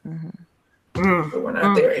 But we're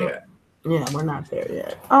not there yet. Yeah, we're not there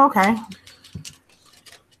yet. Oh, okay.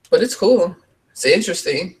 But it's cool. It's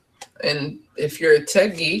interesting. And if you're a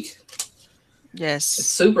tech geek, yes, it's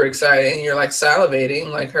super exciting. You're like salivating,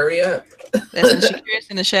 like hurry up. That's Shakira's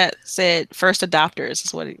in the chat said first adopters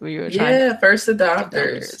is what you were trying. Yeah, first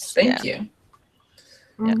adopters. Thank you.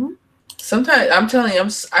 Mm-hmm. Sometimes I'm telling you,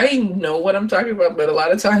 I know what I'm talking about, but a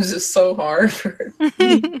lot of times it's so hard for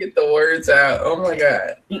me to get the words out. Oh my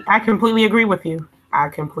god! I completely agree with you. I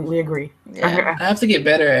completely agree. Yeah. I have to get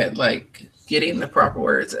better at like getting the proper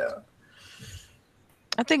words out.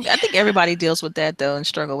 I think everybody deals with that though and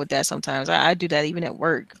struggle with that sometimes. I do that even at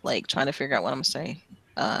work, like trying to figure out what I'm saying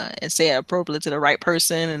and say it appropriately to the right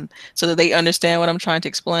person, and so that they understand what I'm trying to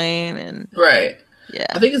explain. And right. Yeah.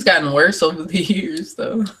 I think it's gotten worse over the years,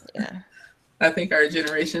 though. Yeah. I think our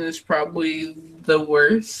generation is probably the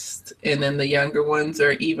worst, and then the younger ones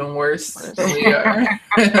are even worse than we are.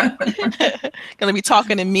 Gonna be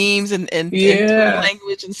talking in memes and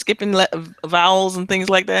language and skipping vowels and things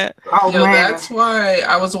like that. Oh man, that's why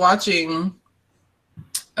I was watching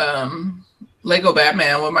Lego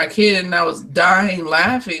Batman with my kid, and I was dying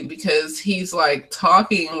laughing because he's like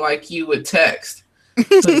talking like you would text.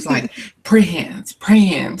 So it's like pray hands.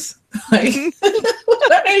 Like,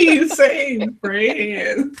 what are you saying, pray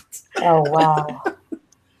hands? Oh wow.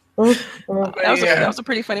 That was a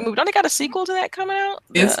pretty funny movie. Don't they got a sequel to that coming out?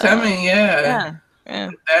 It's coming, yeah.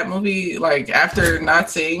 That movie, like after not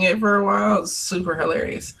seeing it for a while, it's super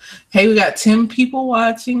hilarious. Hey, we got 10 people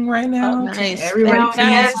watching right now. Oh, nice. Everybody,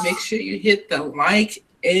 please make sure you hit the like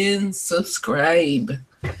and subscribe.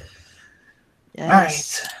 Yes. All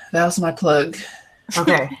right, that was my plug.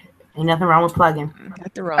 Okay, ain't nothing wrong with plugging.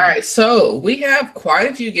 All right, so we have quite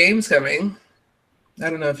a few games coming. I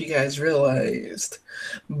don't know if you guys realized,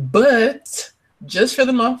 but just for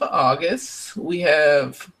the month of August, we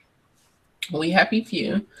have We Happy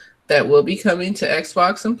Few that will be coming to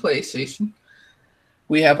Xbox and PlayStation.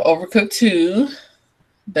 We have Overcooked 2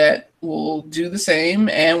 that will do the same,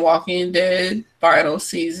 and Walking Dead final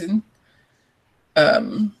season.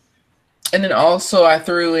 And then also I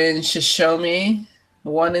threw in Shishomi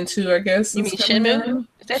 1 and 2, I guess. You mean Shenmue?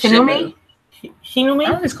 Is that Shinumi? Shinumi?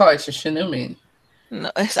 I always call it Shinumi. No,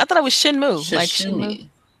 I thought it was Shenmue. Shishumi. Like Shenmue.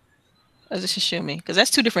 Or is it Shishumi? Because that's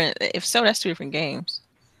two different. If so, that's two different games.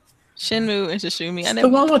 Shenmue and Shishumi. The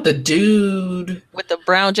one with the dude with the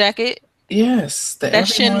brown jacket. Yes,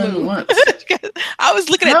 that's Shenmue. I was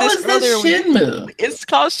looking at this earlier. Shenmue? It's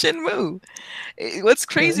called Shenmue. What's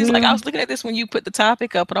crazy is like I was looking at this when you put the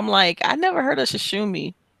topic up, and I'm like, I never heard of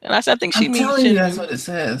Shishumi, and I think she means Shenmue. That's what it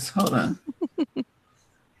says. Hold on.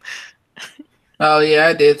 Oh yeah,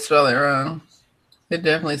 I did spell it wrong. It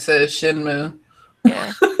definitely says Shenmue.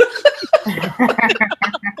 Yeah.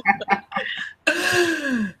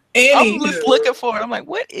 I'm just looking for it. I'm like,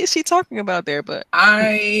 what is she talking about there? But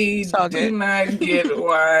I do not get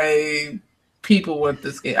why people want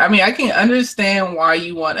this game. I mean, I can understand why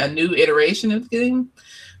you want a new iteration of the game,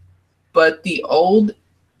 but the old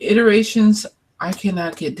iterations I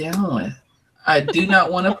cannot get down with. I do not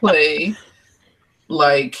want to play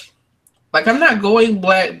like I'm not going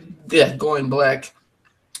black. Yeah, going black.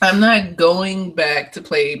 I'm not going back to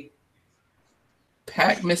play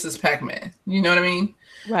Mrs. Pac-Man. You know what I mean?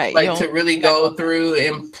 Right. Like to really go through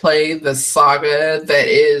and play the saga that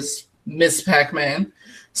is Miss Pac-Man.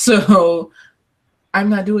 So I'm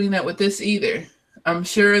not doing that with this either. I'm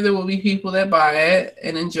sure there will be people that buy it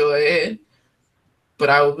and enjoy it, but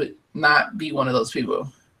I would not be one of those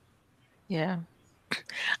people. Yeah.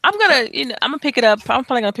 I'm gonna pick it up. I'm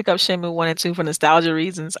probably gonna pick up Shenmue 1 and 2 for nostalgia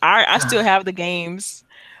reasons. I still have the games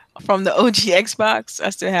from the OG Xbox. I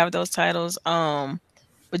still have those titles. But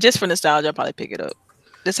just for nostalgia, I'll probably pick it up.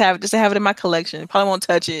 Just have it in my collection. Probably won't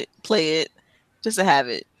touch it, play it, just to have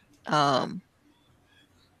it.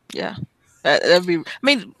 Yeah. That'd be. I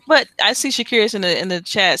mean, but I see Shakira's in the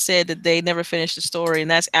chat said that they never finished the story,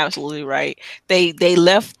 and that's absolutely right. They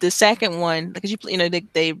left the second one because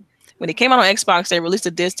they when it came out on Xbox, they released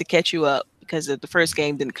a disc to catch you up because the first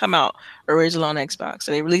game didn't come out original on Xbox.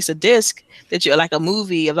 So they released a disc that you like a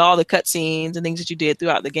movie of all the cutscenes and things that you did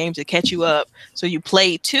throughout the game to catch you up. So you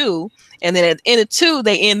played 2, and then at the end of 2,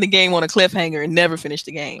 they end the game on a cliffhanger and never finish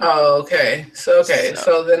the game. Oh, okay. So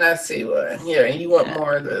then I see what. Yeah, you want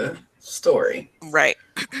more of the story. Right.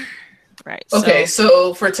 Right. Okay,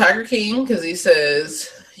 so for Tiger King, because he says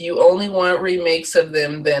you only want remakes of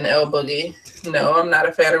them, then El Boogie. No, I'm not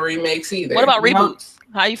a fan of remakes either. What about reboots?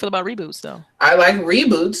 How you feel about reboots, though? I like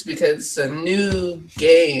reboots because it's a new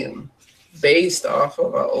game based off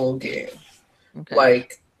of an old game. Okay.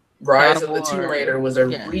 Like Rise of the Tomb Raider was a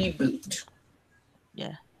reboot.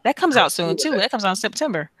 Yeah, that comes out soon too. That comes out in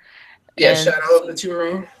September. Yeah, and Shadow of the Tomb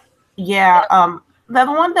Raider. Yeah,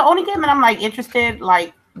 the only game that I'm like interested,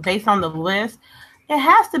 like based on the list, it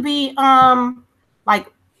has to be like.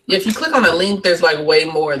 If you click on the link, there's like way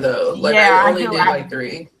more though. Like I only did like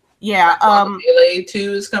 3. Yeah. LA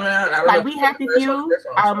 2 is coming out. I don't know We Happy Few.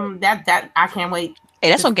 That I can't wait. Hey,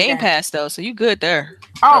 that's on Game Pass though, so you good there.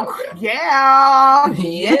 Oh yeah.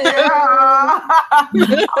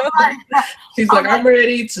 She's like, I'm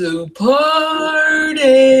ready to party.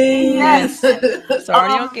 Yes. It's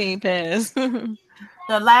already on Game Pass. The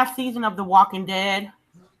last season of The Walking Dead,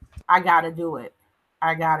 I gotta do it.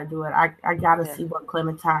 I gotta see what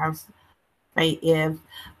Clementine's fate is.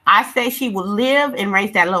 I say she will live and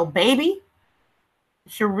raise that little baby.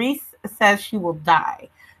 Sharice says she will die.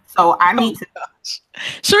 So I need to.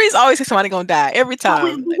 Sharice always says somebody gonna die every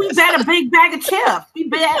time. We bet a big bag of chips. We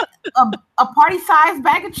bet a party-sized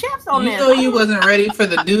bag of chips on this. You know you wasn't ready for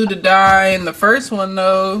the dude to die in the first one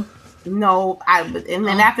though. No, and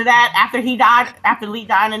then after that, after Lee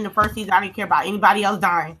died in the first season, I didn't care about anybody else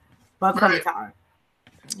dying but Clementine.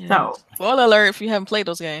 Yeah. So, spoiler alert if you haven't played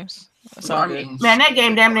those games. That's all good. Man, that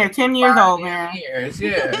game damn near 10 years old, man.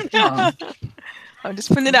 Yeah. I'm just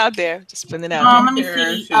putting it out there. Let me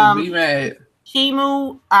see.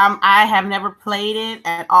 Shimu, I have never played it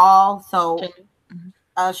at all. So,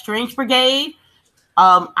 Strange Brigade.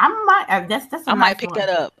 I might pick that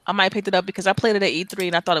up. I might pick it up because I played it at E3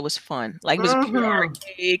 and I thought it was fun. Like it was a pure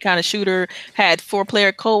arcade kind of shooter. Had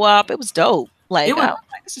 4-player co-op. It was dope. Like it was,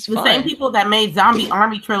 this is the same people that made Zombie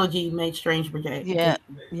Army Trilogy made Strange Brigade.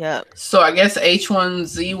 Yeah. So I guess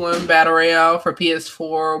H1Z1 Battle Royale for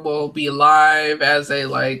PS4 will be live as a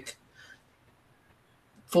like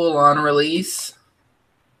full-on release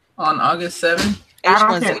on August 7th.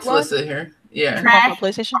 H1Z1 listed here. Yeah.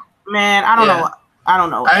 PlayStation. Man, I don't know.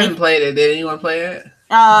 I haven't played it. Did anyone play it?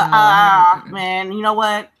 Man, you know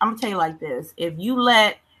what? I'm gonna tell you like this: if you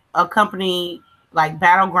let a company like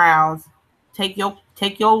Battlegrounds take your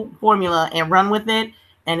formula and run with it,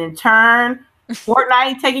 and in turn,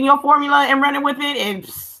 Fortnite taking your formula and running with it, and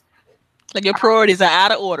like your priorities are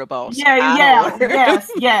out of order, boss. Yes.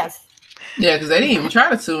 Yeah, because they didn't even try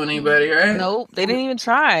to sue anybody, right? Nope, they didn't even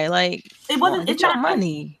try. Like it wasn't. It's not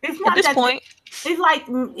money. It's not at this point. It's like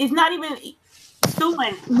it's not even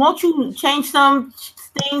suing. Won't you change some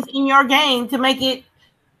things in your game to make it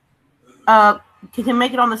to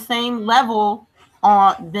make it on the same level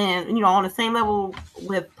on the same level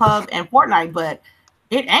with PUBG and Fortnite, but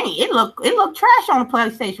it ain't. It look trash on the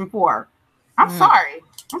PlayStation 4. I'm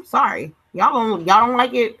sorry. Y'all don't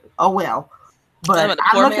like it. Oh well. But the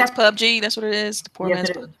poor man's PUBG. That's what it is. The poor man's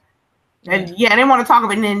PUBG. And they want to talk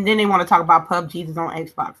about it, and then they want to talk about PUBG is on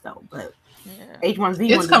Xbox though. But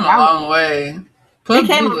H1Z1 it's come a long way.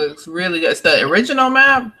 PUBG looks really good. The original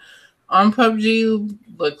map on PUBG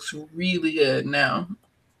looks really good now.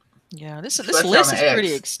 Yeah, this list is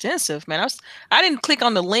pretty extensive, man. I didn't click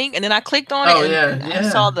on the link, and then I clicked on it. And I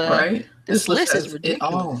saw this list is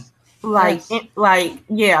ridiculous. For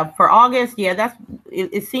August, that's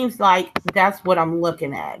it seems like that's what I'm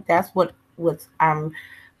looking at. That's what's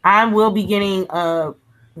I will be getting The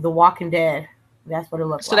Walking Dead. That's what it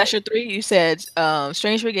looks like. So that's your 3. You said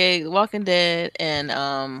Strange Brigade, The Walking Dead,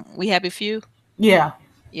 and We Happy Few. Yeah.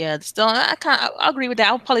 Yeah. Still, I agree with that.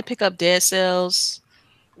 I'll probably pick up Dead Cells.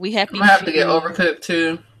 We Happy Few. I have to get Overcooked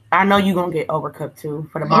too. I know you're gonna get Overcooked too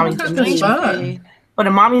for the mommies and me. For the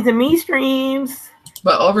mommies and me streams.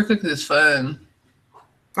 But Overcooked is fun.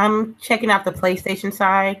 I'm checking out the PlayStation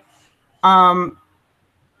side.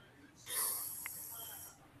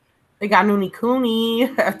 They got Noonie Cooney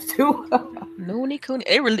too. Noonie Cooney.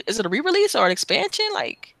 Is it a re-release or an expansion?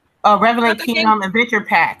 Like Revenant Kingdom Adventure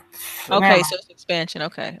Pack. Okay, so it's an expansion.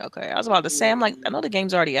 Okay. I was about to say, I'm like, I know the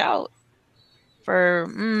game's already out. For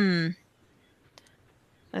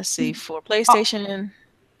let's see, for PlayStation.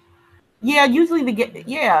 Yeah, usually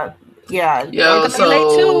yeah. Yo,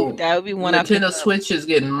 so that would be one. Nintendo Switch is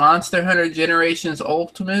getting Monster Hunter Generations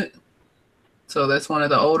Ultimate. So that's one of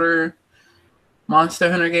the older Monster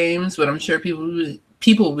Hunter games, but I'm sure people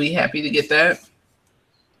will be happy to get that.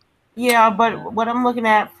 Yeah, but what I'm looking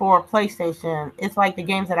at for PlayStation, it's like the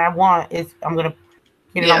games that I want is I'm gonna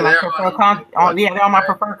get it on my preferred console. They're on my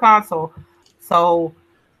preferred console. So,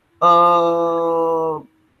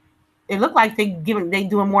 it looked like they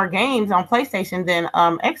doing more games on PlayStation than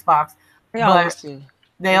Xbox. They always do.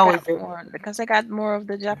 They always do more, because they got more of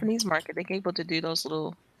the Japanese market. They're able to do those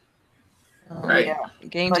little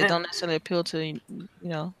games that don't necessarily appeal to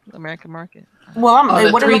the American market. Well, on the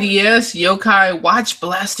 3DS, Yokai Watch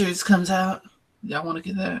Blasters comes out. Y'all want to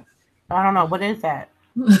get that? I don't know. What is that?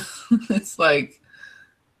 It's like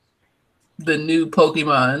the new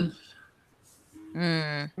Pokemon.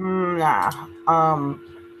 Nah. I'm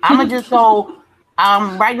gonna just go.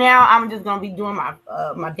 Right now I'm just gonna be doing my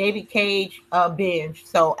my David Cage binge.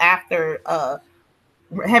 So after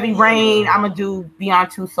Heavy Rain, I'm gonna do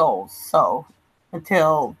Beyond Two Souls. So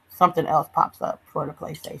until something else pops up for the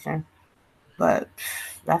PlayStation, but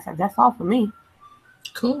that's all for me.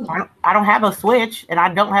 Cool. I don't have a Switch and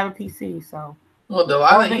I don't have a PC. So well,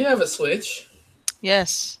 Delilah, you have a Switch.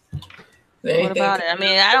 Yes. What about it? I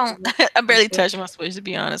mean, I barely touch my Switch, to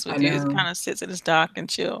be honest with you. It kind of sits in its dock and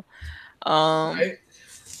chill. Right.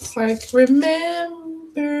 It's like,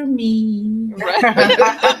 remember me.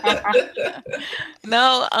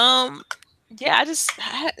 No, yeah,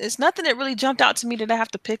 it's nothing that really jumped out to me that I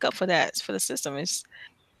have to pick up for the system.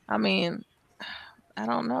 I mean, I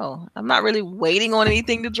don't know. I'm not really waiting on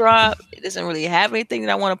anything to drop. It doesn't really have anything that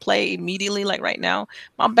I want to play immediately. Like right now,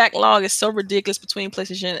 my backlog is so ridiculous between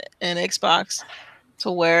PlayStation and Xbox, to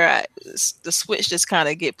where the Switch just kind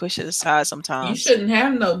of get pushed aside sometimes. You shouldn't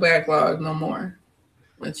have no backlog no more.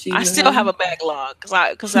 I still have a backlog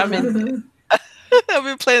because I've been I've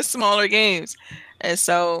been playing smaller games, and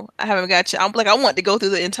so I haven't got. I want to go through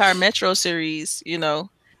the entire Metro series, and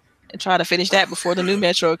try to finish that before the new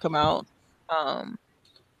Metro come out.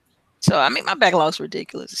 So I mean, my backlog's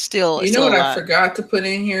ridiculous. Still, you know what I forgot to put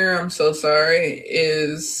in here? I'm so sorry.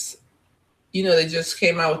 Is they just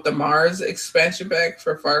came out with the Mars expansion pack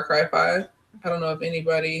for Far Cry 5. I don't know if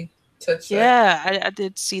anybody touched that. Yeah, I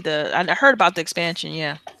did see I heard about the expansion.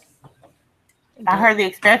 Yeah, I heard the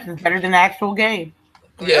expansion is better than the actual game.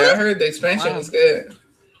 Yeah, I heard the expansion was good.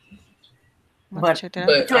 But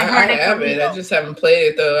I have it. I just haven't played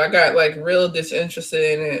it though. I got real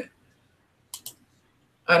disinterested in it.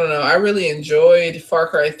 I don't know. I really enjoyed Far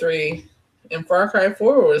Cry 3, and Far Cry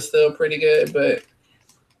 4 was still pretty good, but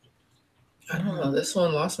I don't know. This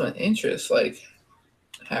one lost my interest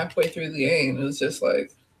halfway through the game. It was just I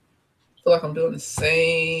feel like I'm doing the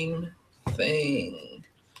same thing,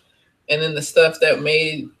 and then the stuff that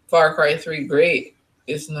made Far Cry 3 great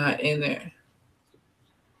is not in there.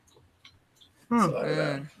 So I don't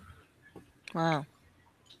know. Wow.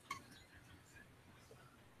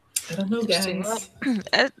 I don't know, guys.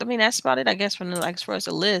 I mean, that's about it, I guess, from as far as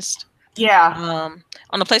the list. Yeah.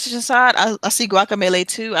 On the PlayStation side, I see Guacamelee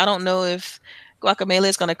 2. I don't know if Guacamelee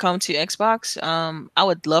is going to come to Xbox. I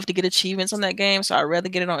would love to get achievements on that game, so I'd rather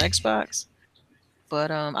get it on Xbox. But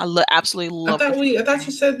I absolutely love. I thought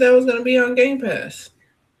you said that was going to be on Game Pass.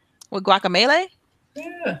 With Guacamelee?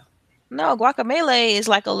 Yeah. No, Guacamelee is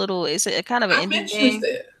it's a kind of an indie game.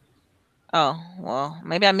 It. Oh well,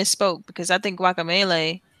 maybe I misspoke because I think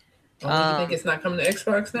Guacamelee. You think it's not coming to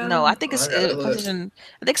Xbox now? No, I think it's PlayStation.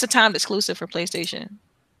 I think it's a timed exclusive for PlayStation.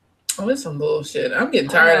 Oh, it's some bullshit. I'm getting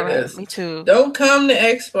tired of this. Me too. Don't come to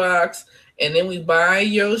Xbox and then we buy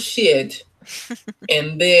your shit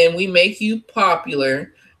and then we make you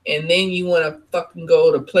popular and then you want to fucking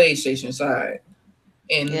go to PlayStation side.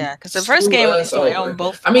 And yeah, because the first game was on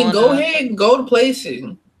both. I mean, go ahead and go to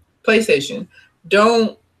PlayStation.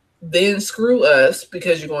 Don't then screw us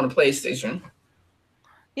because you're going to PlayStation.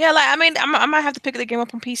 Yeah, I mean, I might have to pick the game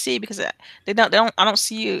up on PC because I don't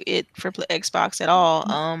see it for Xbox at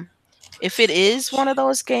all. If it is one of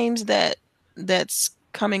those games that's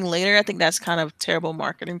coming later, I think that's kind of terrible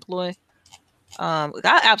marketing ploy. I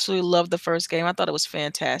absolutely loved the first game. I thought it was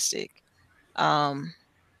fantastic. I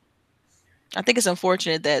think it's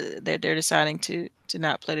unfortunate that they're deciding to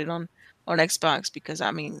not play it on Xbox because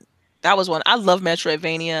I mean that was one I love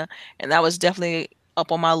Metroidvania, and that was definitely up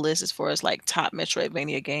on my list as far as top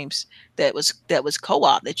Metroidvania games that was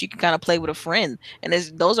co-op that you can kind of play with a friend, and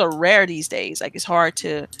those are rare these days. It's hard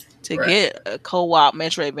to get a co-op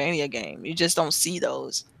Metroidvania game. You just don't see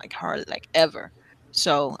those hardly ever.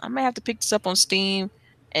 So I may have to pick this up on Steam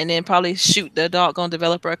and then probably shoot the doggone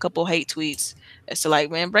developer a couple hate tweets as to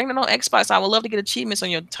man, bring it on Xbox. I would love to get achievements on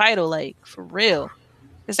your title, for real.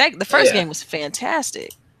 Because the first game was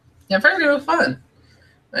fantastic. Yeah, first game was fun.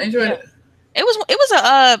 I enjoyed it.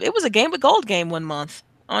 It was a Game with Gold game 1 month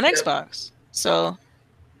on Xbox. So,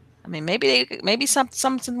 I mean, maybe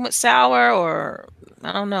something went sour, or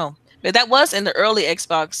I don't know. But that was in the early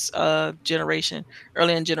Xbox generation.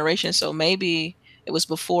 So maybe it was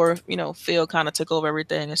before Phil kind of took over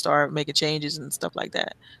everything and started making changes and stuff like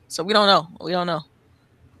that. So we don't know.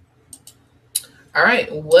 All right.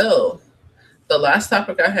 Well, the last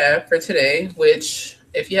topic I have for today, which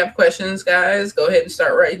if you have questions, guys, go ahead and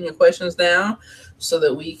start writing your questions down so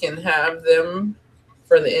that we can have them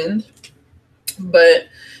for the end. But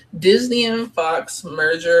Disney and Fox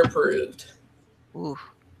merger approved. Ooh.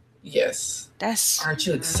 Yes. Aren't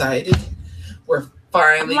you excited? We're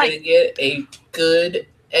finally going to get a good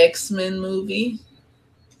X-Men movie.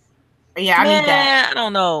 Yeah, I need that. I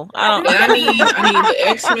don't know. I need the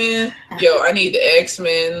X-Men. Yo, I need the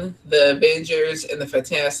X-Men, the Avengers, and the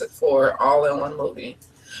Fantastic Four all in one movie.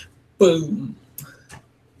 Boom.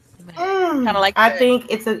 Kind of like I think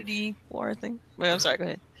it's a D4 thing. Wait, I'm sorry. Go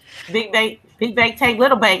ahead. Big Bang take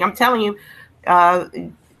Little Bang. I'm telling you,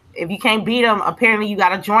 if you can't beat them, apparently you got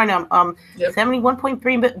to join them.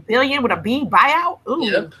 71.3 billion with a B buyout. Ooh.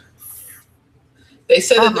 Yep. They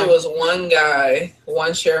said that there was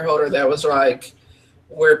one shareholder that was like,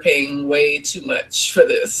 "We're paying way too much for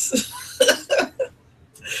this,"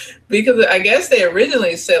 because I guess they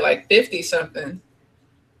originally said like 50 something.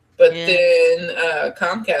 But then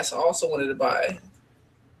Comcast also wanted to buy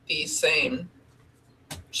these same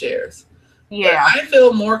shares. Yeah. But I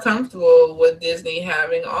feel more comfortable with Disney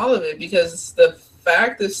having all of it because the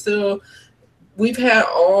fact is still we've had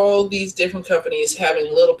all these different companies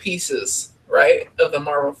having little pieces, right, of the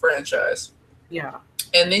Marvel franchise. Yeah.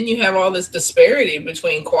 And then you have all this disparity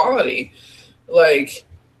between quality. Like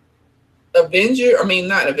not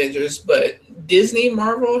Avengers, but Disney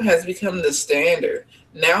Marvel has become the standard.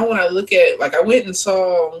 Now when I look at, like, I went and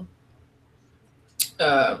saw,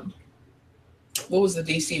 what was the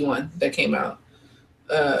DC one that came out?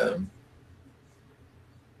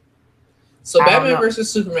 So Batman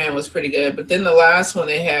versus Superman was pretty good, but then the last one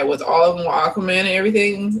they had with all of them, Aquaman and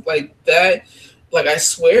everything, like that, like I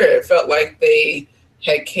swear it felt like they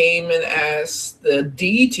had came and asked the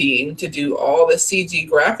D team to do all the CG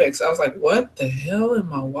graphics. I was like, what the hell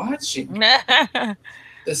am I watching?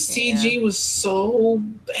 The CG was so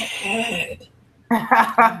bad. They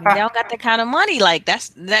don't got that kind of money. Like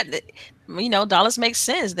that. Dollars make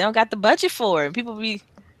sense. They don't got the budget for it. People be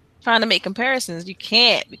trying to make comparisons. You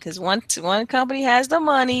can't because one company has the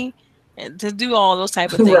money and to do all those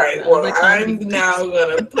type of things. Right. Well, I'm now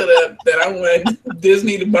gonna put up that I want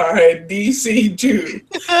Disney to buy DC too.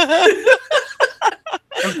 I'm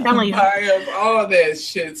telling you, buy up all that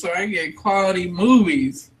shit so I get quality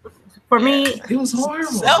movies. For me, it was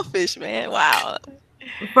horrible. Selfish, man. Wow.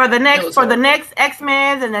 For the next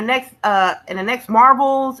X-Men and the next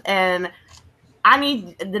Marvels, and I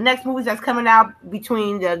need the next movies that's coming out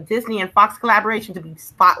between the Disney and Fox collaboration to be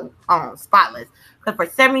spotless. Because for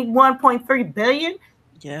 71.3 billion,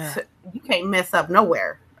 you can't mess up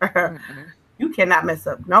nowhere. You cannot mess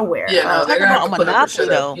up nowhere. Yeah, they're gonna have to put up a shit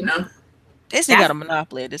up, you know. Disney got a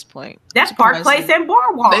monopoly at this point. That's Park Place and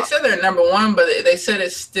Boardwalk. They said they're number one, but they said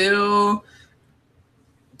it still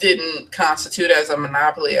didn't constitute as a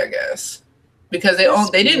monopoly, I guess, because they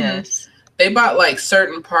didn't. They bought like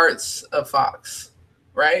certain parts of Fox,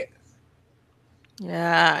 right?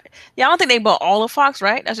 Yeah. I don't think they bought all of Fox,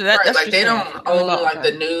 right? That's like they don't own like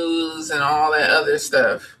the news and all that other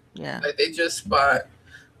stuff. Yeah, like they just bought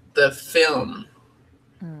the film.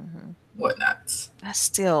 Whatnots. That's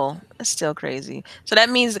still crazy. So that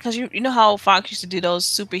means because you know how Fox used to do those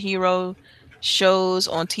superhero shows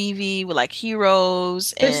on TV with like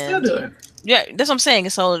heroes, they still do it. Yeah, that's what I'm saying.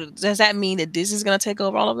 So does that mean that Disney's gonna take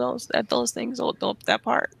over all of those things, or that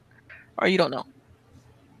part, or you don't know?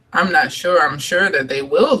 I'm not sure. I'm sure that they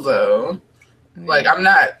will though. Like I'm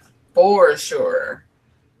not for sure.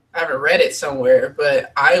 I haven't read it somewhere,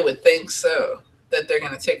 but I would think so that they're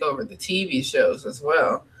gonna take over the TV shows as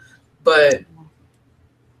well. But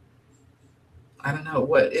I don't know.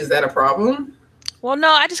 What is that a problem? Well, no,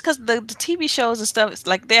 I just because the TV shows and stuff, it's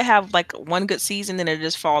like they have like one good season, then they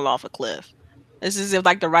just fall off a cliff. This is if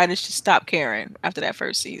like the writers just stop caring after that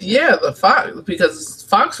first season. Yeah, because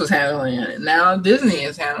Fox was handling it. Now Disney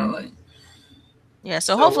is handling it. Yeah,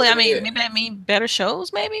 so hopefully, maybe that means better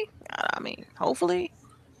shows. Maybe hopefully.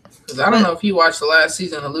 Because I don't know if you watched the last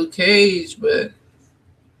season of Luke Cage, but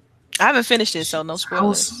I haven't finished it, so no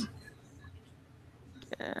spoilers.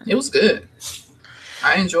 It was good.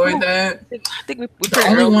 I enjoyed that. I think the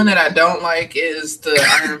only one that I don't like is the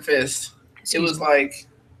Iron Fist. It was like,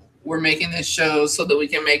 we're making this show so that we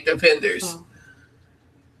can make Defenders.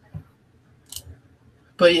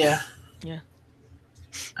 But yeah.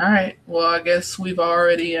 All right. Well, I guess we've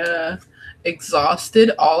already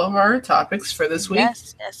exhausted all of our topics for this week.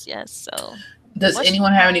 Yes. So, does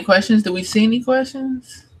anyone have any questions? Did we see any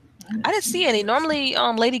questions? I didn't see any. Normally,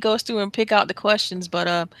 Lady goes through and pick out the questions,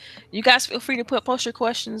 but you guys feel free to post your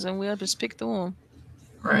questions, and we'll just pick through them.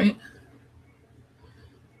 Right.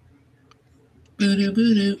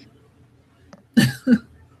 Boo-doo.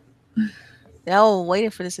 Waiting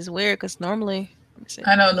for this is weird because normally.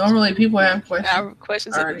 I know. Normally, people have questions. Our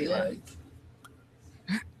questions already like.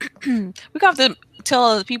 We have to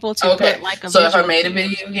tell people to put like a. So if I made a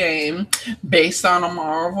video game based on a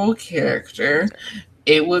Marvel character,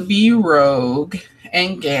 it would be Rogue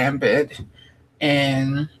and Gambit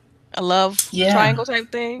and a love triangle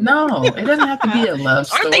type thing? No, it doesn't have to be a love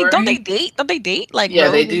story. Don't they date? Don't they date? Like yeah,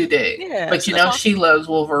 they do date. Yeah, but you know, she loves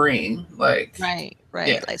Wolverine. Like right.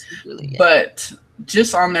 Yeah. Like, really, But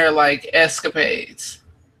just on their like escapades,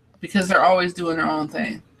 because they're always doing their own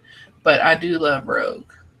thing. But I do love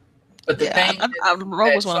Rogue. But the thing,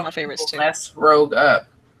 Rogue was one of my favorites too. Mess Rogue up.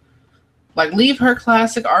 Like, leave her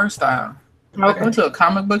classic art style. Okay. I went to a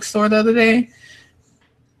comic book store the other day,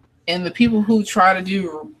 and the people who try to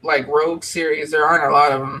do like Rogue series, there aren't a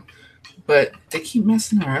lot of them, but they keep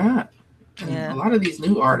messing her up. Yeah. A lot of these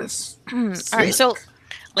new artists. All right, so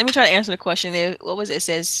let me try to answer the question. What was it? It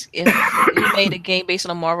says if you made a game based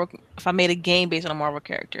on a Marvel, if I made a game based on a Marvel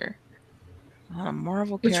character,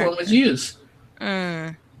 which one would you use?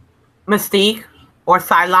 Mystique or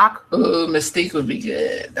Psylocke. Ooh, Mystique would be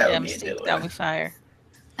good. That would be good. That would be fire.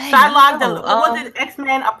 Psylocke, was it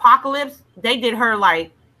X-Men Apocalypse? They did her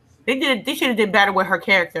like they should have did better with her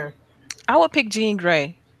character. I would pick Jean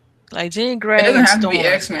Grey. Like Jean Grey. It doesn't have to be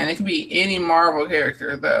X-Men. It could be any Marvel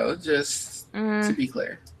character, though. Just to be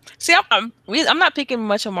clear. See, I'm not picking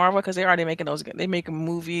much of Marvel because they're already making those. They making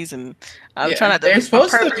movies, and I'm trying to. They're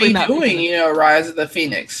supposed to be doing, Rise of the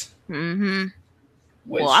Phoenix. Mm-hmm.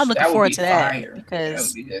 Well, I'm looking forward to that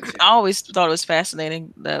because I always thought it was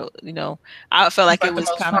fascinating that I felt like it was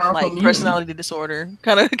kind of like personality disorder,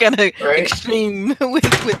 kind of extreme with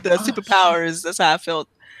the superpowers. That's how I felt.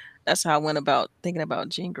 That's how I went about thinking about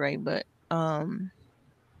Jean Grey. But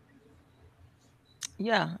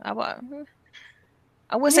yeah, I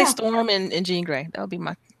would say Storm and Jean Grey. That would be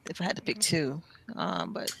my if I had to pick two.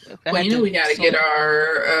 But we got to get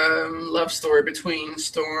our love story between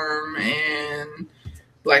Storm and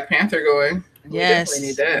Black Panther going. Yes, we definitely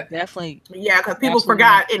need that. Definitely. Yeah, because people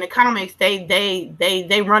forgot in the comics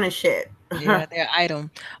they running shit. Yeah, they're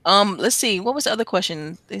item. Let's see. What was the other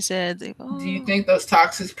question? They said. Do you think those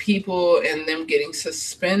toxic people and them getting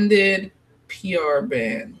suspended, PR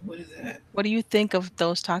ban? What is that? What do you think of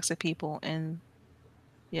those toxic people? And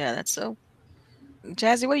yeah, that's so.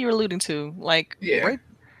 Jazzy, what are you alluding to? Like, yeah.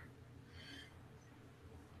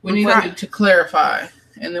 We need to clarify,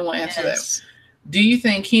 and then we'll answer that. Do you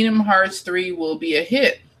think Kingdom Hearts 3 will be a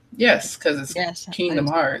hit? Yes, because it's Kingdom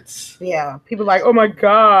Hearts. Yeah, people are like, oh my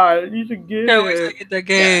god, you should get it. Get the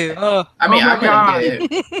game. Yeah. Oh, I'm gonna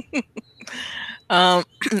get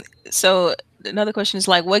it. So another question is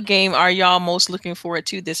like, what game are y'all most looking forward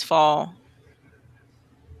to this fall?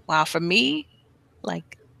 Wow, for me,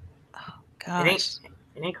 like, oh gosh,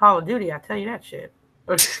 it ain't Call of Duty. I tell you that shit.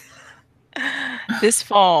 This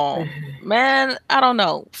fall, man, I don't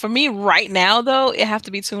know. For me right now, though, it have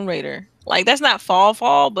to be Tomb Raider. Like, that's not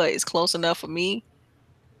fall, but it's close enough for me.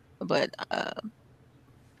 But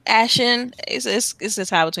Ashen, it's a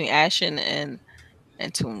tie between Ashen and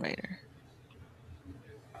Tomb Raider.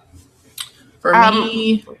 For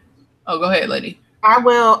me, go ahead, lady. I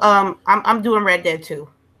will. I'm doing Red Dead 2.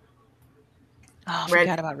 Oh, I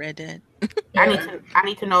forgot about Red Dead. I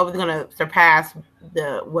need to know if it's gonna surpass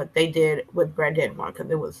what they did with Red Dead 1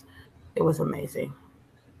 because it was amazing.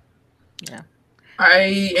 Yeah,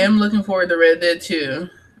 I am looking forward to Red Dead 2.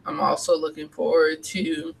 I'm also looking forward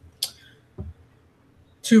to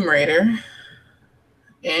Tomb Raider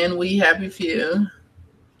and We Happy Few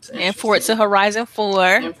and Forza Horizon 4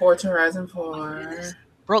 and Forza Horizon 4.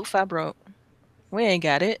 Broke 5 broke. We ain't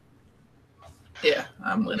got it. Yeah,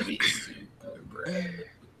 I'm gonna be super broke.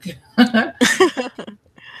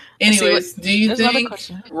 Anyways, do you think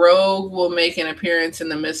Rogue will make an appearance in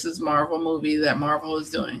the Mrs. Marvel movie that Marvel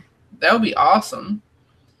is doing? That would be awesome.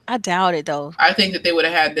 I doubt it, though. I think that they would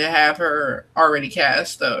have had to have her already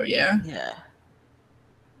cast, though. Yeah. Yeah.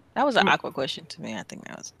 That was an awkward question to me. I think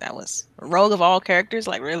that was Rogue of all characters.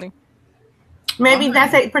 Like, really? Maybe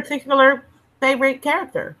that's a particular favorite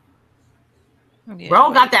character. Yeah,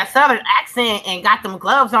 Rogue got that southern accent and got them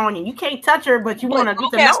gloves on, and you can't touch her, but you want to get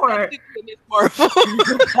to know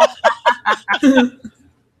her.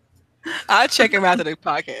 I'll check him after the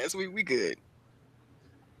podcast. We good.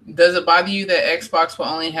 Does it bother you that Xbox will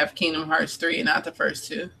only have Kingdom Hearts 3 and not the first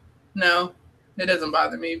two? No, it doesn't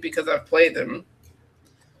bother me because I've played them.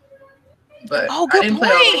 But I didn't play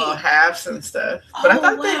all the little halves and stuff. But I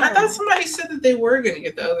thought somebody said that they were going to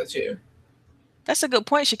get the other two. That's a good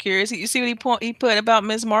point, Shakira. You see what he put about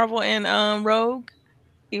Ms. Marvel and Rogue?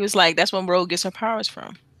 He was like, that's when Rogue gets her powers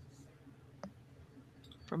from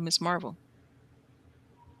Ms. Marvel.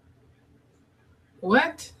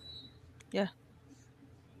 What? Yeah.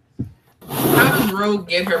 How does Rogue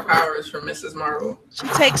get her powers from Mrs. Marvel? She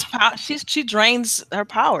takes she drains her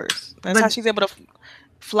powers. That's how she's able to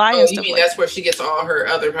fly and stuff. You mean that's where she gets all her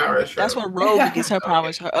other powers from? That's where Rogue gets her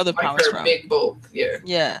powers, her other powers her from. Big bulk, yeah.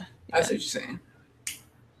 Yeah. I see what you're saying.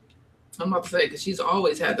 I'm about to say because she's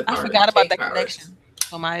always had the power. I forgot about that connection.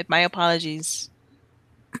 So my apologies.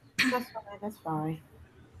 That's fine. That's fine.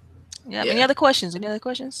 Yeah. Any other questions? Any other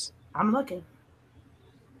questions? I'm looking.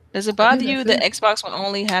 Does it bother you that Xbox will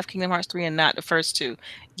only have Kingdom Hearts 3 and not the first two?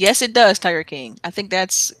 Yes, it does, Tiger King. I think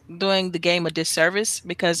that's doing the game a disservice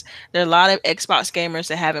because there are a lot of Xbox gamers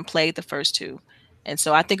that haven't played the first two. And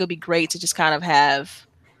so I think it would be great to just kind of have,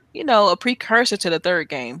 a precursor to the third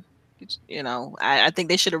game. I think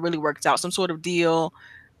they should have really worked out some sort of deal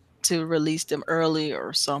to release them early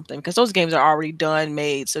or something because those games are already done,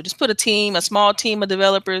 made. So just put a small team of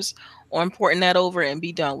developers on porting that over and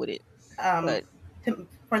be done with it.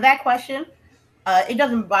 For that question, it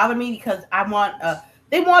doesn't bother me because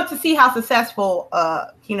they want to see how successful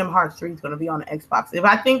Kingdom Hearts 3 is going to be on the Xbox.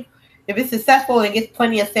 If it's successful and gets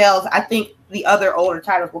plenty of sales, I think the other older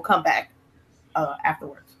titles will come back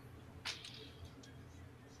afterwards.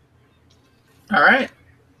 All right.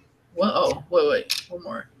 Well, wait, one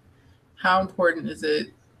more. How important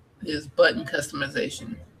is button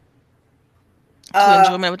customization? To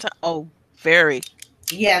enjoyment of time? Oh, very.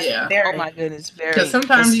 Yes, yeah. Very. Oh my goodness, very. Because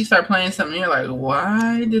sometimes you start playing something, you're like,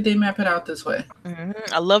 why did they map it out this way?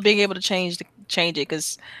 Mm-hmm. I love being able to change it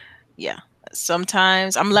because,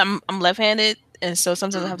 sometimes I'm left-handed, and so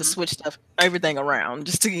sometimes I have to switch everything around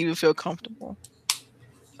just to even feel comfortable.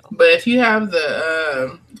 But if you have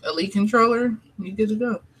the Elite controller, you good to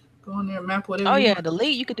go. Go on there and map whatever. Oh yeah, the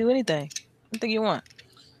Elite, you could do anything you want.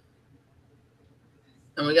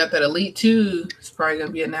 And we got that Elite 2. It's probably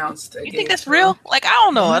gonna be announced. You think that's real? Like, I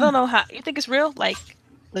don't know. I don't know how. You think it's real? Like,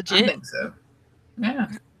 legit? I think so. Yeah.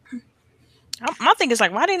 My thing is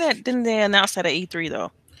like, why didn't they announce that at E3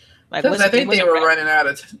 though? Like, because I think they were running out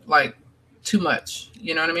of too much.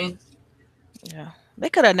 You know what I mean? Yeah. They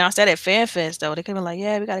could have announced that at FanFest though. They could have been like,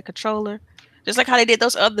 yeah, we got a controller, just like how they did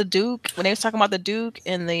those other Duke when they was talking about the Duke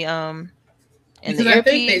and the Because I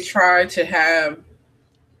think they tried to have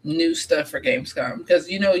new stuff for Gamescom because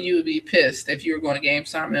you would be pissed if you were going to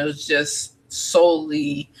Gamescom and it was just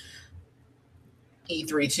solely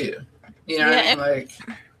E3 2. You know what I mean? Like,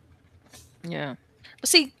 yeah. But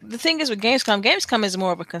see, the thing is with Gamescom is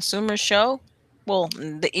more of a consumer show. Well,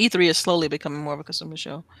 the E3 is slowly becoming more of a consumer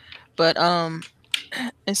show, but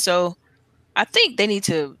and so I think they need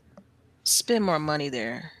to spend more money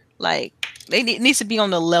there. Like, it needs to be on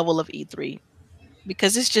the level of E3.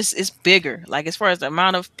 Because it's bigger. Like, as far as the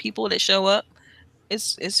amount of people that show up,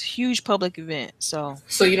 it's a huge public event. So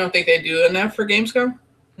you don't think they do enough for Gamescom?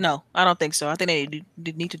 No, I don't think so. I think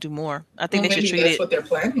they need to do more. I think they should treat that's what they're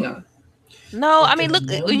planning on. No, I mean, look,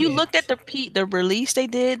 when you looked at the release they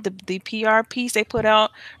did, the PR piece they put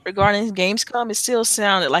out regarding Gamescom, it still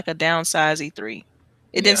sounded like a downsized E3.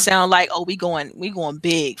 It didn't sound like, oh, we going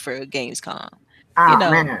big for Gamescom.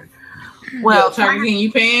 Man. Well, Tiger King,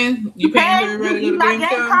 you paying? You paying my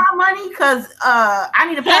Gamescom money? Because I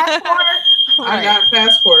need a passport. I got a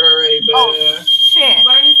passport already, but shit. You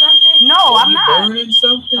burning something? No, I'm not. Burning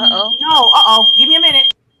something? No, give me a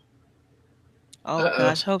minute. Oh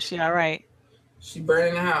gosh, hope she all right. She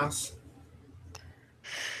burning the house.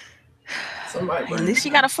 Somebody. At least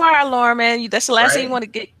you got a fire alarm, man. That's the last thing you want to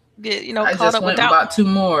get I caught up went without. Bought 2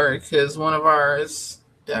 more because one of ours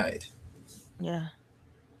died. Yeah.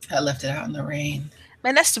 I left it out in the rain.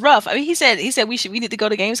 Man, that's rough. I mean, he said we need to go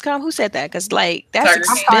to Gamescom. Who said that? Because that's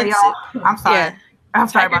expensive. I'm sorry. Yeah. I'm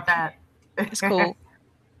sorry about that. It's cool.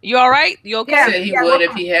 You all right? You okay? He said he would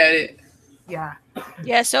if he had it. Yeah.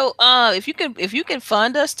 Yeah. So, if you can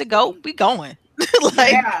fund us to go, we going.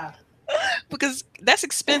 Because that's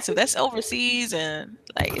expensive. That's overseas, and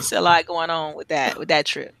it's a lot going on with that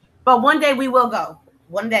trip. But one day we will go.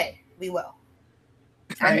 One day we will.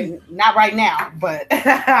 Right. I mean, not right now, but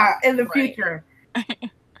in the future.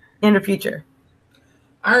 In the future.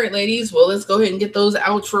 All right, ladies. Well, let's go ahead and get those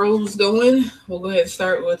outros going. We'll go ahead and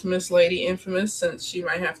start with Miss Lady Infamous, since she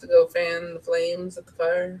might have to go fan the flames at the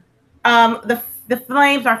fire. The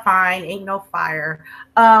flames are fine. Ain't no fire.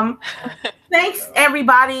 Thanks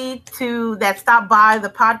everybody that stopped by the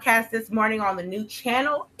podcast this morning on the new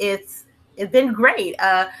channel. It's been great.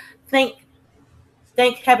 Thank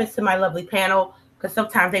heavens to my lovely panel, because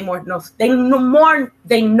sometimes they know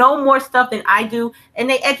more stuff than I do, and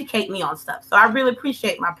they educate me on stuff. So I really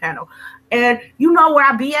appreciate my panel. And you know where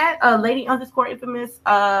I be at, Lady_Infamous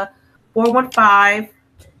 415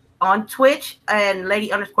 on Twitch, and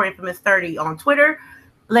Lady_Infamous 30 on Twitter.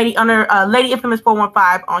 Lady Infamous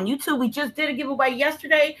 415 on YouTube. We just did a giveaway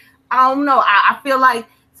yesterday. I don't know. I feel like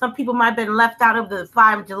some people might have been left out of the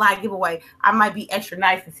 5th of July giveaway. I might be extra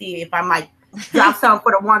nice to see if I might drop something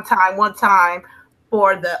for the one time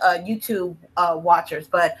for the YouTube watchers.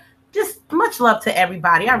 But just much love to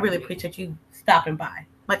everybody. I really appreciate you stopping by.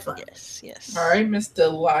 Much love. Yes. All right, Miss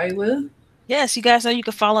Delilah. Yes, you guys know you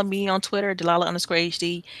can follow me on Twitter,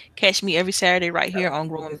 Delilah_HD. Catch me every Saturday right here on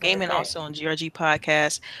Growing Gaming, also on GRG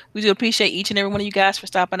Podcast. We do appreciate each and every one of you guys for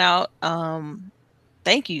stopping out.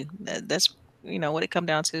 Thank you. That's what it come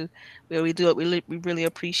down to. We really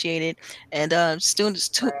appreciate it. And students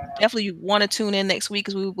definitely want to tune in next week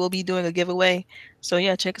because we will be doing a giveaway. So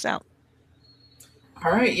yeah, check us out.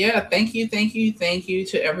 All right. Yeah. Thank you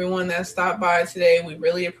to everyone that stopped by today. We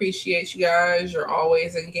really appreciate you guys. You're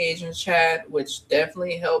always engaged in chat, which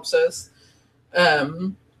definitely helps us.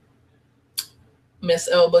 Miss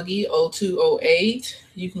L Boogie 0208.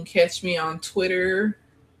 You can catch me on Twitter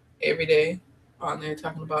every day on there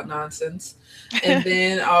talking about nonsense. And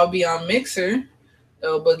then I'll be on Mixer,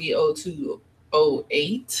 L Boogie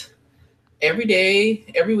 0208. Every day,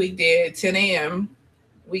 every weekday at 10 a.m.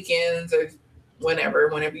 Weekends or whenever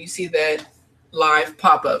you see that live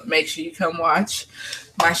pop up, make sure you come watch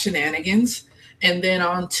my shenanigans. And then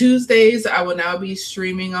on Tuesdays, I will now be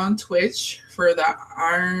streaming on Twitch for the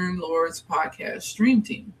Iron Lords podcast stream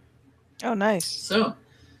team. Oh, nice. So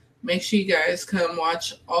make sure you guys come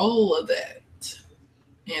watch all of that.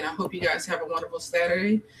 And I hope you guys have a wonderful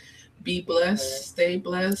Saturday. Be blessed, stay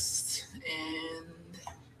blessed, and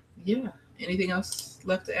yeah. Anything else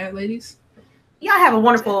left to add, ladies? Y'all have a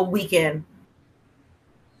wonderful weekend.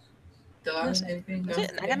 Delilah, anything? No?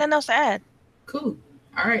 I got nothing else to add. Cool.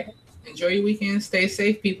 All right. Enjoy your weekend. Stay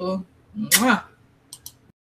safe, people. Mwah.